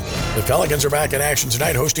CrescentCitySports.com. The Pelicans are back in action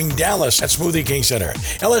tonight hosting Dallas at Smoothie King Center.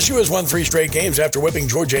 LSU has won 3 straight games after whipping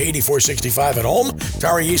Georgia 84-65 at home.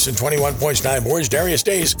 Tari Easton 21 points, 9 boards. Darius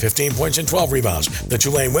Days 15 points and 12 rebounds. The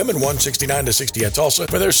Tulane women won 69-60 at Tulsa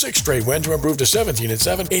for their 6th straight win to improve to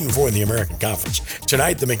 17-7, 8-4 in the American Conference.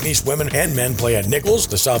 Tonight, the McNeese women and men play at Nichols.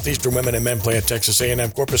 The Southeastern women and men play at Texas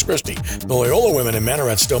A&M Corpus Christi. The Loyola women and men are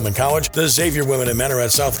at Stillman College. The Xavier women and men are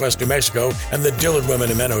at Southwest New Mexico, and the Dillard women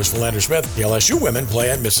and men host Philander Smith. The LSU women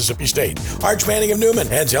play at Mississippi State. Arch Manning of Newman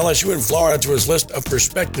adds LSU in Florida to his list of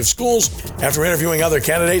prospective schools. After interviewing other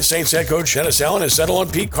candidates, Saints head coach Dennis Allen has settled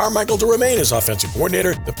on Pete Carmichael to remain as offensive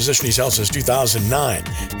coordinator, the position he's held since 2009.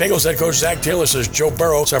 Bengals head coach Zach Taylor says Joe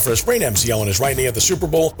Burrow suffered a sprained MCL in his right knee at the Super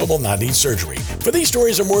Bowl, but will not need surgery. For these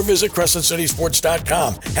stories and more, visit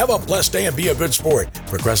CrescentCitySports.com. Have a blessed day and be a good sport.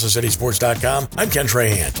 For CrescentCitySports.com, I'm Ken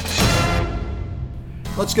Trahan.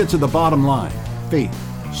 Let's get to the bottom line: faith,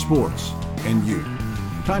 sports, and you.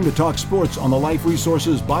 Time to talk sports on the Life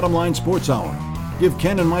Resources Bottom Line Sports Hour. Give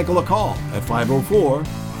Ken and Michael a call at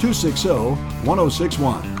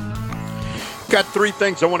 504-260-1061. Got 3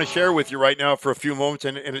 things I want to share with you right now for a few moments,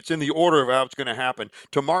 and it's in the order of how it's going to happen.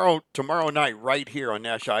 Tomorrow night, right here on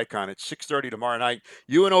Nash Icon at 6:30 tomorrow night,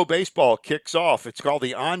 UNO baseball kicks off. It's called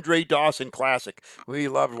the Andre Dawson Classic. We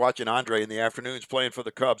loved watching Andre in the afternoons playing for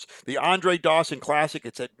the Cubs. The Andre Dawson Classic,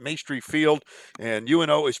 it's at Maestri Field, and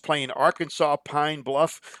UNO is playing Arkansas Pine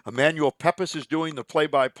Bluff. Emmanuel Peppis is doing the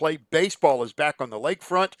play-by-play. Baseball is back on the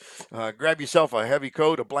lakefront. Grab yourself a heavy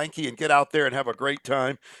coat, a blankie, and get out there and have a great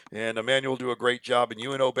time. And Emmanuel will do a great job, and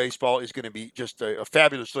UNO baseball is going to be just a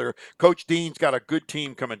fabulous year. Coach Dean's got a good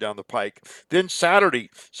team coming down the pike. Then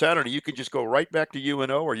Saturday, you can just go right back to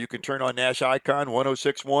UNO, or you can turn on Nash Icon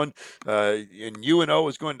 106.1. And UNO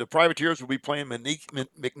is going to, the Privateers will be playing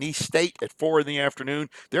McNeese State at 4 in the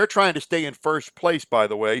afternoon. They're trying to stay in first place, by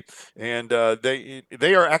the way, and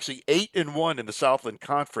they are actually 8-1 in the Southland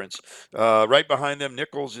Conference. Right behind them,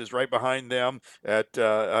 Nichols is right behind them at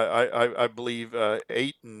I believe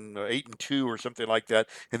 8-2 or something like that,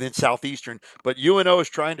 and then Southeastern. But UNO is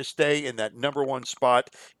trying to stay in that number 1 spot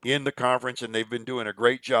in the conference, and they've been doing a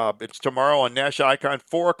great job. It's tomorrow on Nash Icon,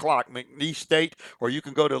 4 o'clock, McNeese State, or you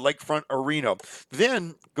can go to Lakefront Arena.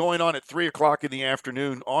 Then, going on at 3 o'clock in the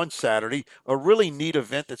afternoon on Saturday, a really neat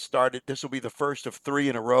event that started. This will be the first of 3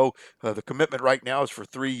 in a row. The commitment right now is for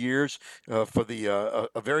 3 years for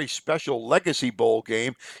a very special Legacy Bowl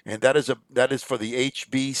game, and that is for the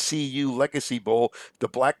HBCU Legacy Bowl. The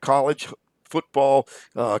Black College football,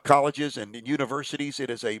 colleges and universities. It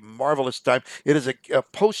is a marvelous time. It is a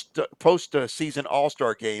post-season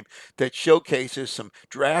all-star game that showcases some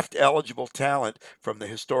draft-eligible talent from the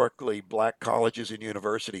historically black colleges and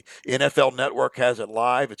university. NFL Network has it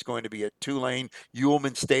live. It's going to be at Tulane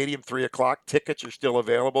Ullman Stadium, 3 o'clock. Tickets are still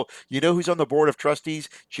available. You know who's on the board of trustees?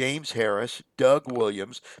 James Harris, Doug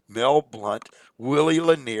Williams, Mel Blount, Willie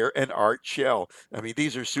Lanier, and Art Shell. I mean,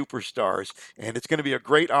 these are superstars, and it's going to be a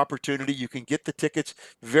great opportunity. You can get the tickets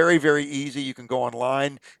very, very easy. You can go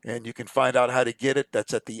online, and you can find out how to get it.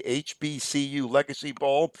 That's at the HBCU Legacy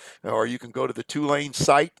Bowl, or you can go to the Tulane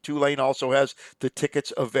site. Tulane also has the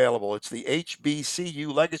tickets available. It's the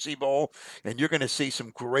HBCU Legacy Bowl, and you're going to see some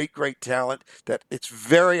great, great talent that it's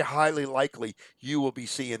very highly likely you will be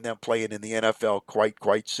seeing them playing in the NFL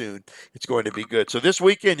quite soon. It's going to be good. So this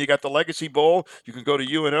weekend, you got the Legacy Bowl. You can go to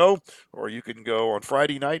UNO, or you can go on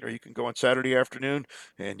Friday night, or you can go on Saturday afternoon,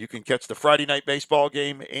 and you can catch the Friday night baseball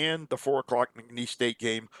game and the 4 o'clock McNeese State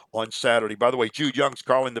game on Saturday. By the way, Jude Young's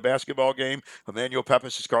calling the basketball game. Emmanuel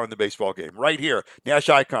Peppis is calling the baseball game. Right here, Nash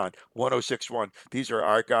Icon, 106.1. These are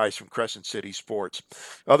our guys from Crescent City Sports.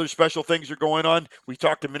 Other special things are going on. We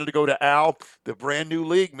talked a minute ago to Al. The brand new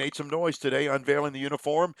league made some noise today, unveiling the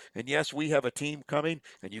uniform. And yes, we have a team coming,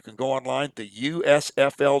 and you can go online to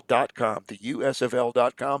usfl.com. The usfl.com.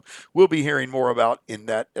 We'll be hearing more about in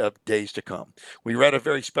that days to come. We read a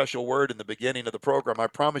very special word in the beginning of the program. I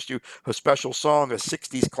promised you a special song, a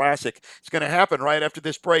 60s classic. It's going to happen right after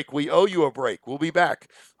this break. We owe you a break. We'll be back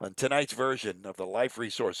on tonight's version of the Life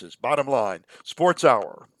Resources Bottom Line Sports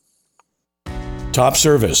Hour. Top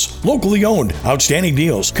service, locally owned, outstanding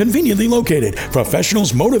deals, conveniently located,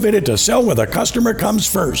 professionals motivated to sell where the customer comes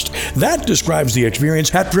first. That describes the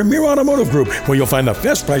experience at Premier Automotive Group, where you'll find the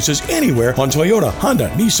best prices anywhere on Toyota, Honda,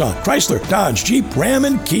 Nissan, Chrysler, Dodge, Jeep, Ram,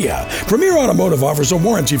 and Kia. Premier Automotive offers a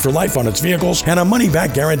warranty for life on its vehicles and a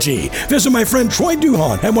money-back guarantee. Visit my friend Troy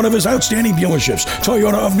Duhon at one of his outstanding dealerships,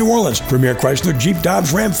 Toyota of New Orleans, Premier Chrysler, Jeep,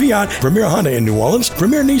 Dodge, Ram, Fiat, Premier Honda in New Orleans,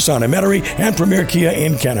 Premier Nissan in Metairie, and Premier Kia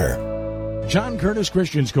in Kenner. John Curtis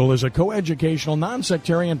Christian School is a coeducational,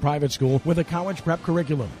 non-sectarian private school with a college prep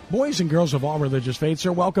curriculum. Boys and girls of all religious faiths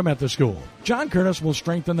are welcome at the school. John Curtis will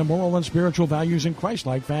strengthen the moral and spiritual values in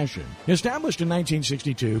Christ-like fashion. Established in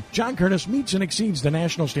 1962, John Curtis meets and exceeds the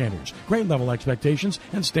national standards, grade level expectations,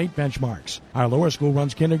 and state benchmarks. Our lower school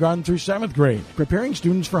runs kindergarten through 7th grade, preparing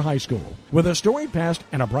students for high school. With a storied past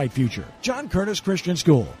and a bright future, John Curtis Christian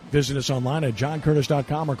School. Visit us online at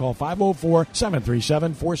johncurtis.com or call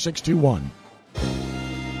 504-737-4621.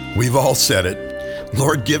 We've all said it.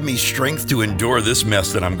 Lord, give me strength to endure this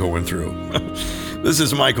mess that I'm going through. This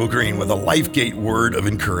is Michael Green with a LifeGate word of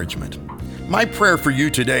encouragement. My prayer for you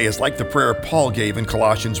today is like the prayer Paul gave in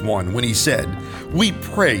Colossians 1 when he said, "We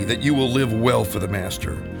pray that you will live well for the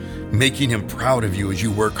Master, making him proud of you as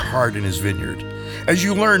you work hard in his vineyard. As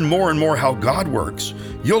you learn more and more how God works,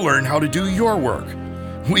 you'll learn how to do your work.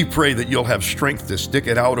 We pray that you'll have strength to stick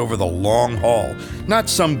it out over the long haul, not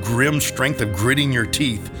some grim strength of gritting your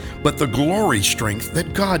teeth, but the glory strength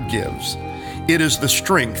that God gives. It is the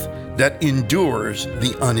strength that endures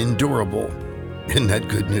the unendurable." Isn't that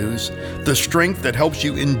good news? The strength that helps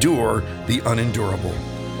you endure the unendurable.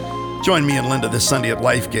 Join me and Linda this Sunday at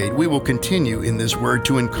LifeGate. We will continue in this word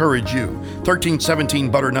to encourage you. 1317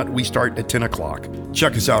 Butternut, we start at 10 o'clock.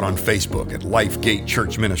 Check us out on Facebook at LifeGate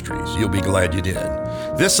Church Ministries. You'll be glad you did.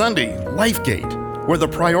 This Sunday, LifeGate, where the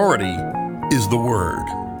priority is the Word.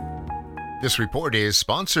 This report is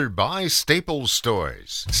sponsored by Staples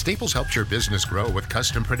Stores. Staples helps your business grow with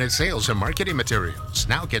custom printed sales and marketing materials.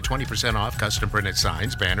 Now get 20% off custom printed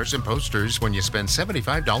signs, banners, and posters when you spend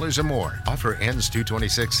 $75 or more. Offer ends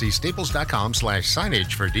 2/26. See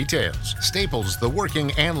staples.com/signage for details. Staples, the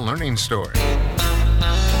working and learning store.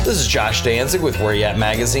 This is Josh Danzig with Where You At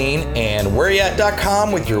Magazine and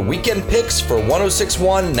whereyat.com with your weekend picks for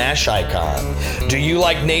 106.1 Nash Icon. Do you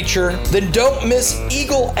like nature? Then don't miss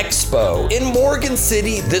Eagle Expo in Morgan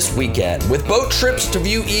City this weekend with boat trips to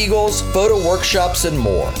view eagles, photo workshops, and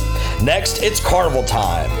more. Next, it's carnival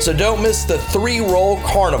time, so don't miss the Three Roll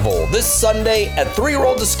Carnival this Sunday at Three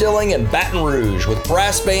Roll Distilling in Baton Rouge with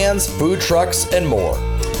brass bands, food trucks, and more.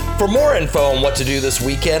 For more info on what to do this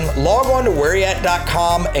weekend, log on to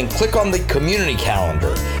whereyat.com and click on the community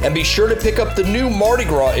calendar. And be sure to pick up the new Mardi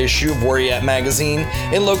Gras issue of Where You At Magazine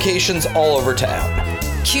in locations all over town.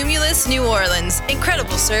 Cumulus New Orleans.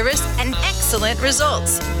 Incredible service and excellent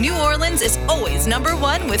results. New Orleans is always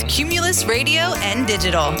 #1 with Cumulus Radio and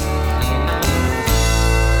Digital.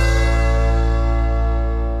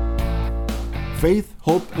 Faith,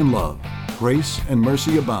 hope, and love. Grace and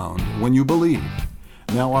mercy abound when you believe.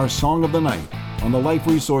 Now our song of the night, on the Life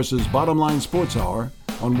Resources Bottom Line Sports Hour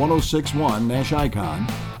on 1061 Nash Icon,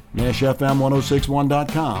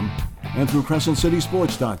 NashFM1061.com, and through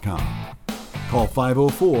CrescentCitySports.com. Call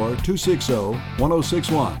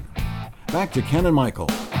 504-260-1061. Back to Ken and Michael.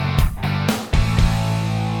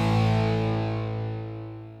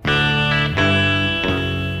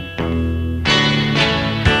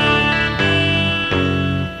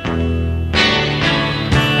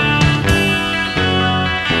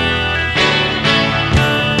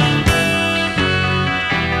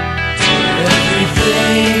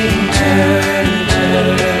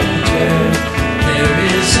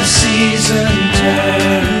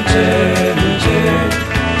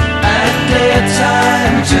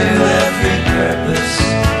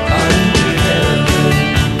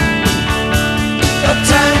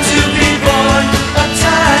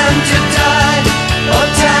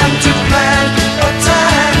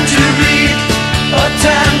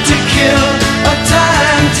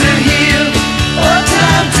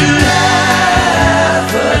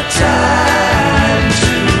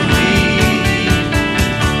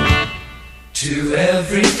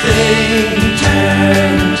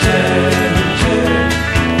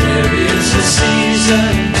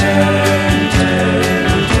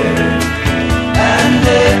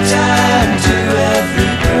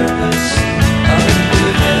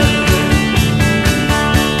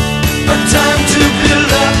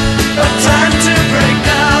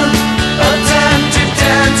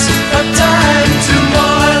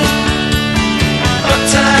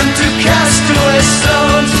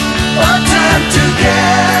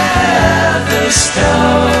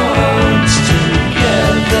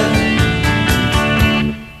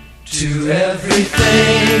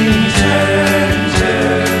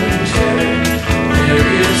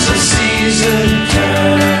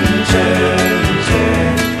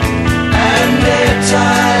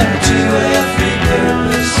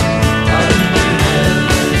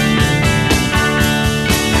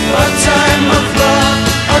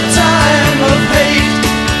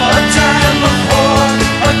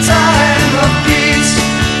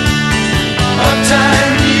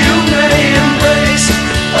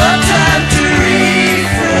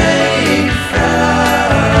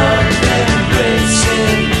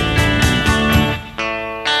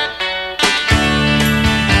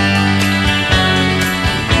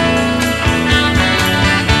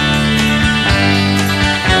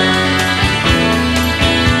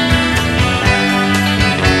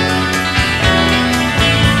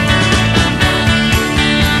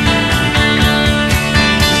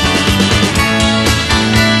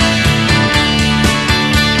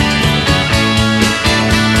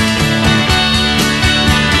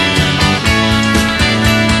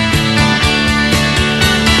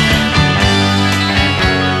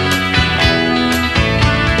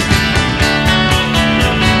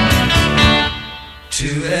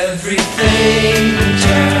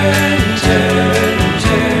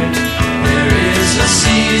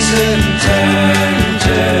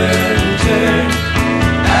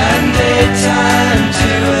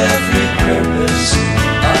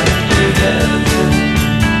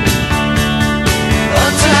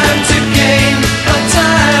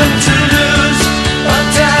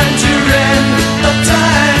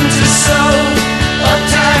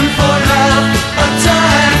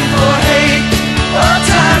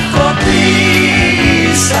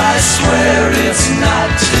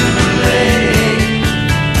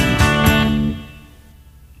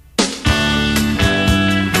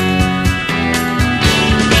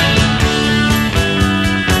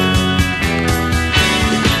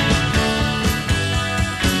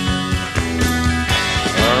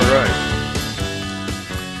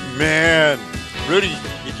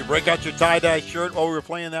 Tie-dye shirt while we were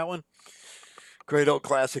playing that one. Great old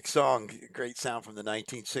classic song. Great sound from the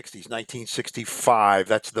 1960s. 1965.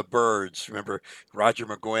 That's the Byrds. Remember Roger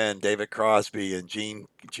McGuinn, David Crosby, and Gene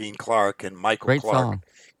Clark, and Michael Clark. Song.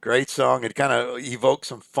 Great song. It kind of evokes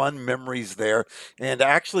some fun memories there. And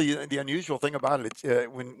actually, the unusual thing about it, it's,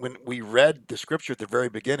 when we read the scripture at the very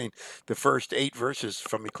beginning, the first 8 verses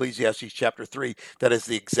from Ecclesiastes chapter 3, that's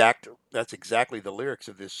exactly the lyrics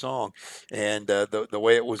of this song. And the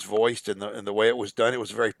way it was voiced and the way it was done, it was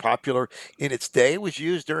very popular in its day. It was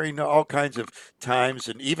used during all kinds of times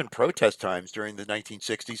and even protest times during the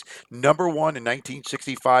 1960s. Number 1 in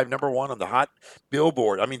 1965, number 1 on the hot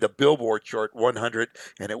Billboard. I mean, the Billboard chart 100,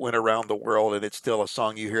 and it went around the world, and it's still a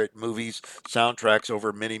song you hear at movies, soundtracks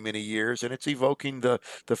over many, many years, and it's evoking the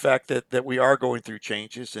fact that we are going through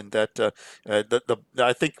changes, and that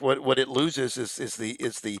I think what it loses is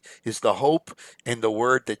the hope and the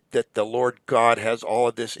word that the Lord God has all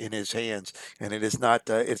of this in his hands. And it's not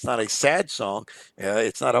a sad song.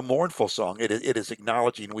 It's not a mournful song. It is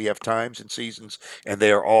acknowledging we have times and seasons, and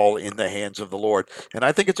they are all in the hands of the Lord. And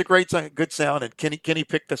I think it's a good sound. And Kenny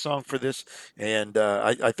picked the song for this, and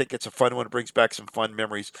I think it's a fun one. It brings back some fun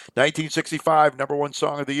memories. 1965, #1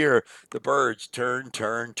 song of the year, The Byrds, Turn,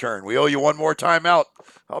 Turn, Turn. We owe you one more time out.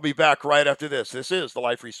 I'll be back right after this. This is the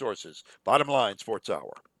Life Resources Bottom Line Sports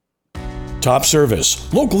Hour. Top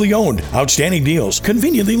service, locally owned, outstanding deals,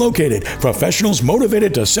 conveniently located, professionals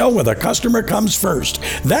motivated to sell where the customer comes first.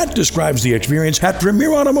 That describes the experience at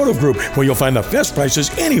Premier Automotive Group, where you'll find the best prices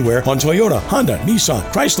anywhere on Toyota, Honda, Nissan,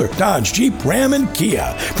 Chrysler, Dodge, Jeep, Ram, and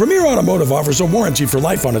Kia. Premier Automotive offers a warranty for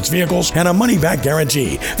life on its vehicles and a money-back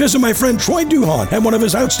guarantee. Visit my friend Troy Duhon at one of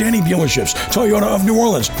his outstanding dealerships, Toyota of New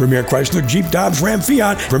Orleans, Premier Chrysler, Jeep, Dodge, Ram,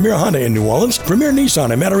 Fiat, Premier Honda in New Orleans, Premier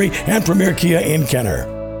Nissan in Metairie, and Premier Kia in Kenner.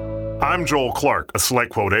 I'm Joel Clark, a Select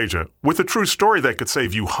Quote agent, with a true story that could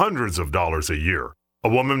save you hundreds of dollars a year. A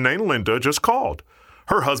woman named Linda just called.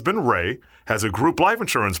 Her husband, Ray, has a group life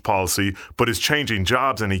insurance policy, but is changing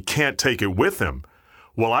jobs and he can't take it with him.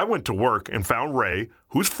 Well, I went to work and found Ray,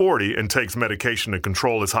 who's 40 and takes medication to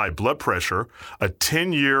control his high blood pressure, a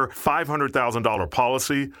 10-year, $500,000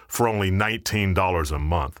 policy for only $19 a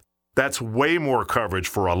month. That's way more coverage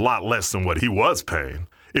for a lot less than what he was paying.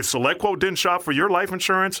 If SelectQuote didn't shop for your life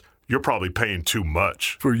insurance, you're probably paying too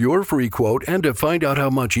much. For your free quote and to find out how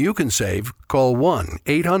much you can save, call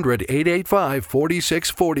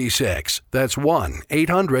 1-800-885-4646. That's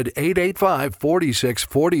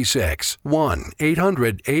 1-800-885-4646.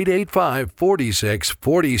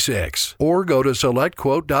 1-800-885-4646. Or go to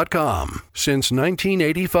SelectQuote.com. Since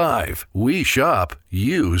 1985, we shop,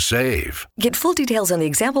 you save. Get full details on the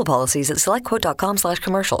example policies at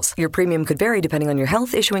SelectQuote.com/commercials. Your premium could vary depending on your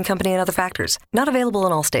health, issuing company, and other factors. Not available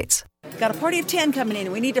in all states. Got a party of 10 coming in,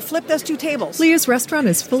 and we need to flip those 2 tables. Leah's restaurant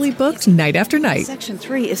is fully booked night after night. Section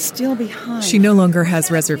 3 is still behind. She no longer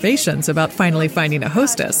has reservations about finally finding a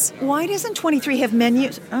hostess. Why doesn't 23 have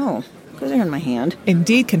menus? Oh, because they're in my hand.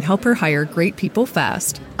 Indeed can help her hire great people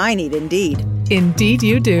fast. I need Indeed. Indeed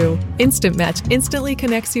you do. Instant Match instantly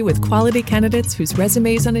connects you with quality candidates whose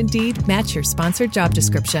resumes on Indeed match your sponsored job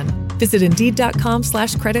description. Visit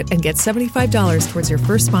Indeed.com/credit and get $75 towards your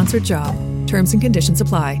first sponsored job. Terms and conditions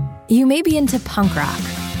apply. You may be into punk rock,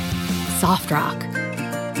 soft rock,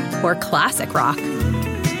 or classic rock,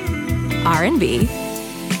 R&B,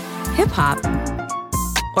 hip-hop,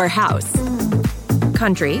 or house,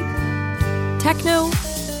 country, techno,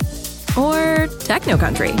 or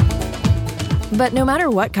techno-country. But no matter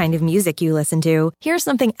what kind of music you listen to, here's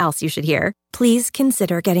something else you should hear. Please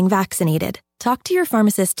consider getting vaccinated. Talk to your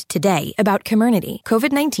pharmacist today about Comirnaty,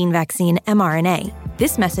 COVID-19 vaccine mRNA.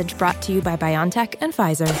 This message brought to you by BioNTech and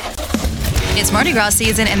Pfizer. It's Mardi Gras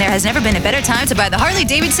season, and there has never been a better time to buy the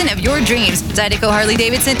Harley-Davidson of your dreams. Zydeco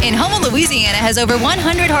Harley-Davidson in Houma, Louisiana has over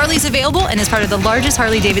 100 Harleys available and is part of the largest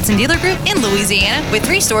Harley-Davidson dealer group in Louisiana with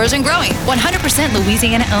 3 stores and growing. 100%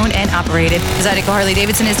 Louisiana-owned and operated. Zydeco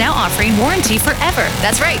Harley-Davidson is now offering Warranty Forever.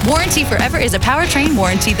 That's right, Warranty Forever is a powertrain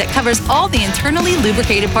warranty that covers all the internally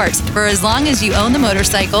lubricated parts for as long as you own the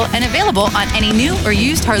motorcycle and available on any new or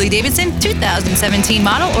used Harley-Davidson 2017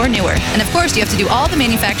 model or newer. And of course, you have to do all the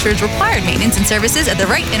manufacturer's required maintenance and services at the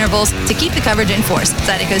right intervals to keep the coverage in force.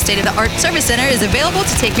 Zydeco's state-of-the-art service center is available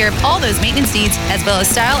to take care of all those maintenance needs as well as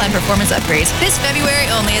style and performance upgrades. This February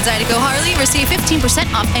only at Zydeco Harley, receive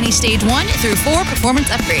 15% off any stage 1 through 4 performance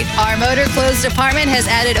upgrade. Our motor clothes department has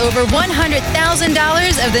added over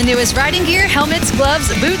 $100,000 of the newest riding gear, helmets, gloves,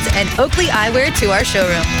 boots, and Oakley eyewear to our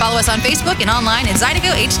showroom. Follow us on Facebook and online at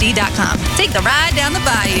ZydecoHD.com. Take the ride down the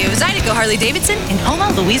bayou. Zydeco Harley-Davidson in Houma,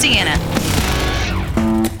 Louisiana.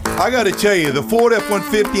 I gotta tell you, the Ford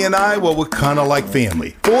F-150 and I, well, we're kinda like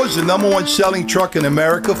family. Ford's the #1 selling truck in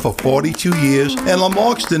America for 42 years, and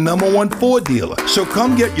Lamarck's the #1 Ford dealer. So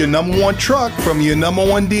come get your #1 truck from your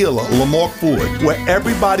 #1 dealer, Lamarck Ford, where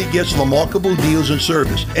everybody gets remarkable deals and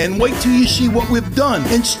service. And wait till you see what we've done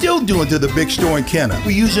and still doing to the big store in Kenner.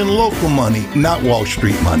 We're using local money, not Wall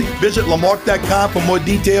Street money. Visit Lamarck.com for more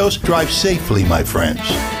details. Drive safely, my friends.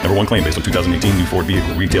 #1 claim based on 2018 new Ford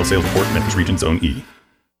vehicle retail sales report, Memphis Region Zone E.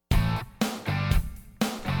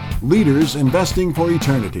 Leaders investing for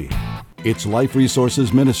eternity. It's Life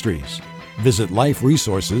Resources Ministries. Visit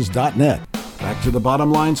liferesources.net. Back to the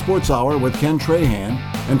Bottom Line Sports Hour with Ken Trahan,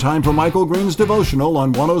 and time for Michael Green's devotional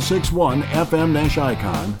on 106.1 FM Nash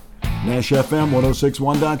Icon,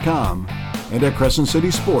 NashFM1061.com, and at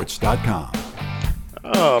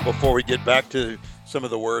CrescentCitySports.com. Before we get back to some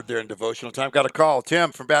of the word there in devotional time, got a call.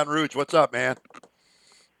 Tim from Baton Rouge. What's up, man?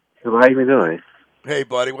 How are you doing? Hey,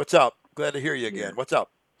 buddy, what's up? Glad to hear you again. What's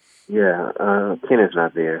up? Yeah, Ken is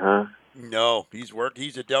not there, huh? No, he's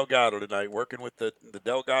at Delgado tonight, working with the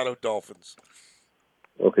Delgado Dolphins.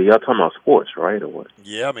 Okay, y'all talking about sports, right, or what?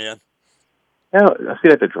 Yeah, man. Hell, I see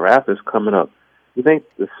that the draft is coming up. You think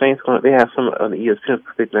the Saints going? They have some on the ESPN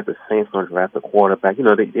predicting that the Saints going to draft a quarterback. You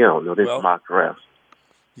know, they don't know. They mock drafts.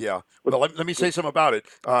 Yeah. Well, let me say something about it.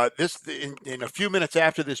 In a few minutes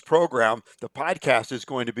after this program, the podcast is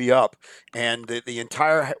going to be up, and the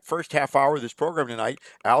entire first half hour of this program tonight,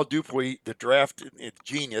 Al Dupuy, the draft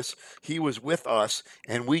genius, he was with us,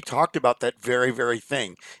 and we talked about that very, very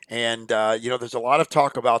thing. And there's a lot of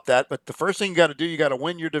talk about that, but the first thing you got to do, you got to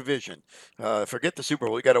win your division. Forget the Super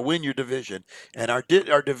Bowl. You got to win your division, and our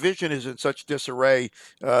division is in such disarray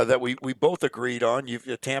that we both agreed on.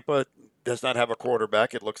 Tampa does not have a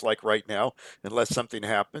quarterback, it looks like right now, unless something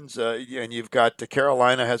happens. And you've got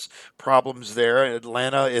Carolina has problems there.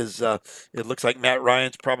 Atlanta is, it looks like Matt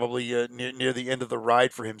Ryan's probably near the end of the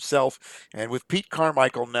ride for himself. And with Pete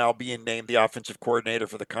Carmichael now being named the offensive coordinator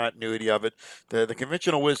for the continuity of it, the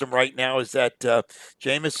conventional wisdom right now is that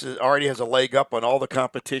Jameis already has a leg up on all the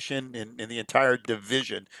competition in the entire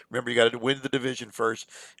division. Remember, you got to win the division first.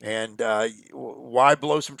 And why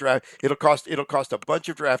blow some draft? It'll cost a bunch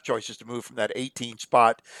of draft choices to move from that 18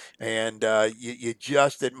 spot, and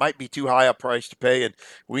it might be too high a price to pay, and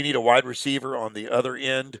we need a wide receiver on the other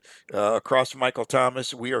end across from Michael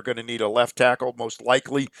Thomas. We are going to need a left tackle most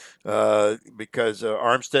likely because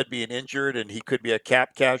Armstead being injured, and he could be a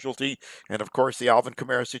cap casualty, and of course the Alvin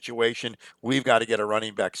Kamara situation. We've got to get a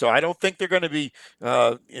running back. So I don't think they're going to be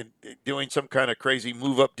doing some kind of crazy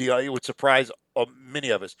move up deal. It would surprise many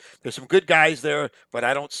of us. There's some good guys there, but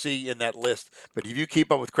I don't see in that list. But if you keep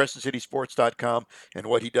up with CrescentCitySports.com and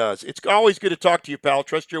what he does, it's always good to talk to you, pal.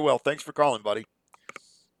 Trust your well. Thanks for calling, buddy.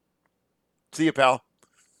 See you, pal.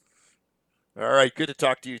 All right, good to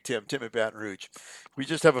talk to you, Tim. Tim at Baton Rouge. We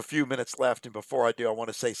just have a few minutes left, and before I do, I want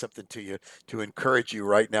to say something to you to encourage you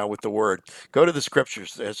right now with the Word. Go to the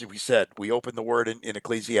Scriptures, as we said. We opened the Word in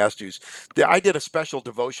Ecclesiastes. I did a special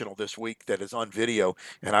devotional this week that is on video,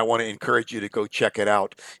 and I want to encourage you to go check it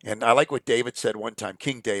out. And I like what David said one time,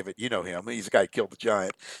 King David. You know him. He's the guy who killed the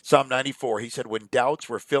giant. Psalm 94, he said, "When doubts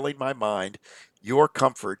were filling my mind, your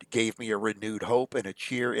comfort gave me a renewed hope and a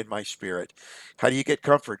cheer in my spirit." How do you get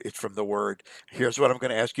comfort? It's from the Word. Here's what I'm going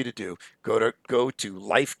to ask you to do. Go to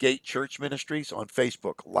Lifegate Church Ministries on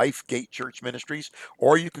Facebook, Lifegate Church Ministries,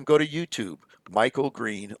 or you can go to YouTube, Michael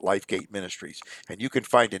Green Lifegate Ministries, and you can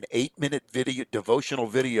find an 8-minute devotional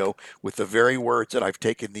video with the very words that I've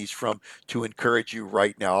taken these from to encourage you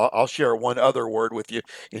right now. I'll share one other word with you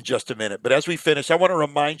in just a minute. But as we finish, I want to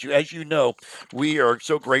remind you, as you know, we are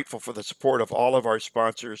so grateful for the support of all of our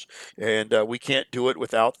sponsors, and we can't do it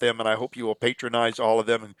without them, and I hope you will patronize all of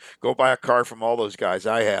them and go buy a car from all those guys.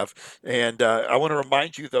 I have. And I want to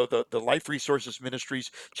remind you, though, the Life Resources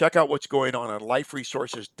Ministries, check out what's going on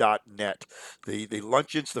liferesources.net. The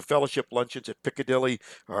luncheons, the fellowship luncheons at Piccadilly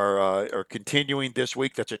are continuing this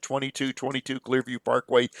week. That's at 2222 Clearview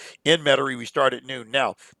Parkway in Metairie. We start at noon.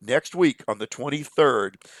 Now, next week on the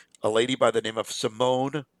 23rd, a lady by the name of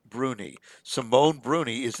Simone Bruni. Simone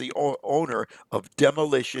Bruni is the owner of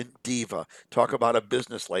Demolition Diva. Talk about a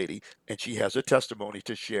business lady, and she has a testimony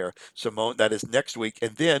to share. Simone, that is next week.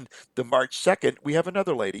 And then the March 2nd, we have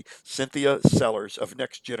another lady, Cynthia Sellers of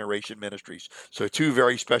Next Generation Ministries. So two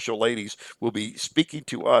very special ladies will be speaking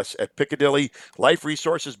to us at Piccadilly. Life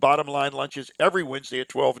Resources Bottom Line lunches every Wednesday at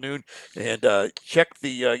 12 noon. And check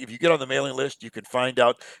if you get on the mailing list, you can find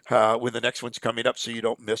out when the next one's coming up so you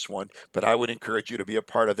don't miss one. But I would encourage you to be a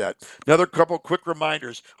part of that. Another couple quick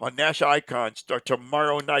reminders on Nash Icon start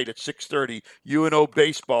tomorrow night at 6:30. UNO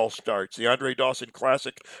baseball starts. The Andre Dawson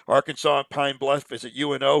Classic, Arkansas and Pine Bluff is at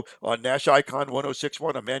UNO on Nash Icon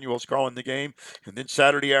 106.1. Emmanuel's calling the game. And then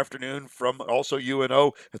Saturday afternoon from also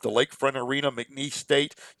UNO at the Lakefront Arena, McNeese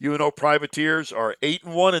State. UNO Privateers are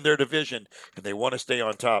 8-1 in their division, and they want to stay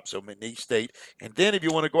on top. So McNeese State. And then if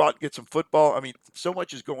you want to go out and get some football, I mean, so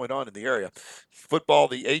much is going on in the area. Football,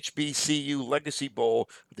 the HBCU Legacy Bowl,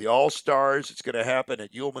 the All-Stars. It's going to happen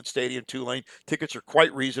at Ullman Stadium, Tulane. Tickets are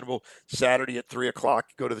quite reasonable. Saturday at 3 o'clock.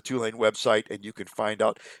 Go to the Tulane website, and you can find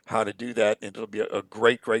out how to do that, and it'll be a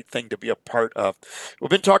great, great thing to be a part of. We've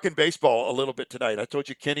been talking baseball a little bit tonight. I told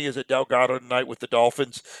you Kenny is at Delgado tonight with the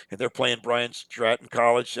Dolphins, and they're playing Bryan Stratton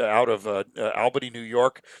College out of Albany, New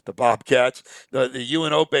York, the Bobcats. The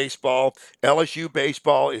UNO baseball, LSU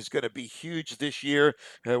baseball is going to be huge this year.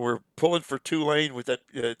 We're pulling for Tulane with that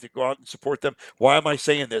to go out and support them. Why am I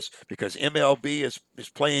saying saying this because MLB is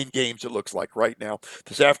playing games, it looks like, right now.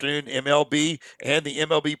 This afternoon, MLB and the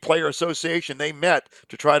MLB Player Association, they met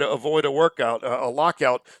to try to avoid a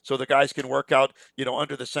lockout, so the guys can work out,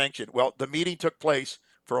 under the sanction. Well, the meeting took place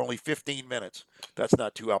for only 15 minutes. That's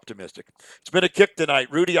not too optimistic. It's been a kick tonight.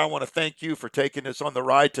 Rudy, I want to thank you for taking us on the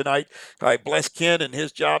ride tonight. I bless Ken and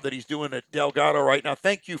his job that he's doing at Delgado right now.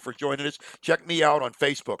 Thank you for joining us. Check me out on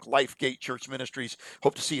Facebook, Lifegate Church Ministries.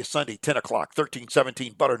 Hope to see you Sunday, 10 o'clock,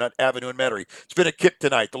 1317 Butternut Avenue in Metairie. It's been a kick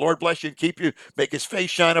tonight. The Lord bless you and keep you, make his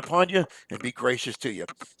face shine upon you, and be gracious to you.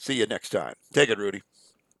 See you next time. Take it, Rudy.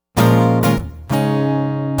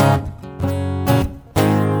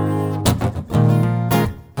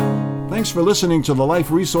 Thanks for listening to the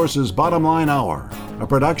Life Resources Bottom Line Hour, a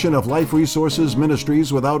production of Life Resources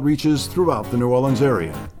Ministries with outreaches throughout the New Orleans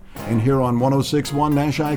area. And here on 106.1 Nash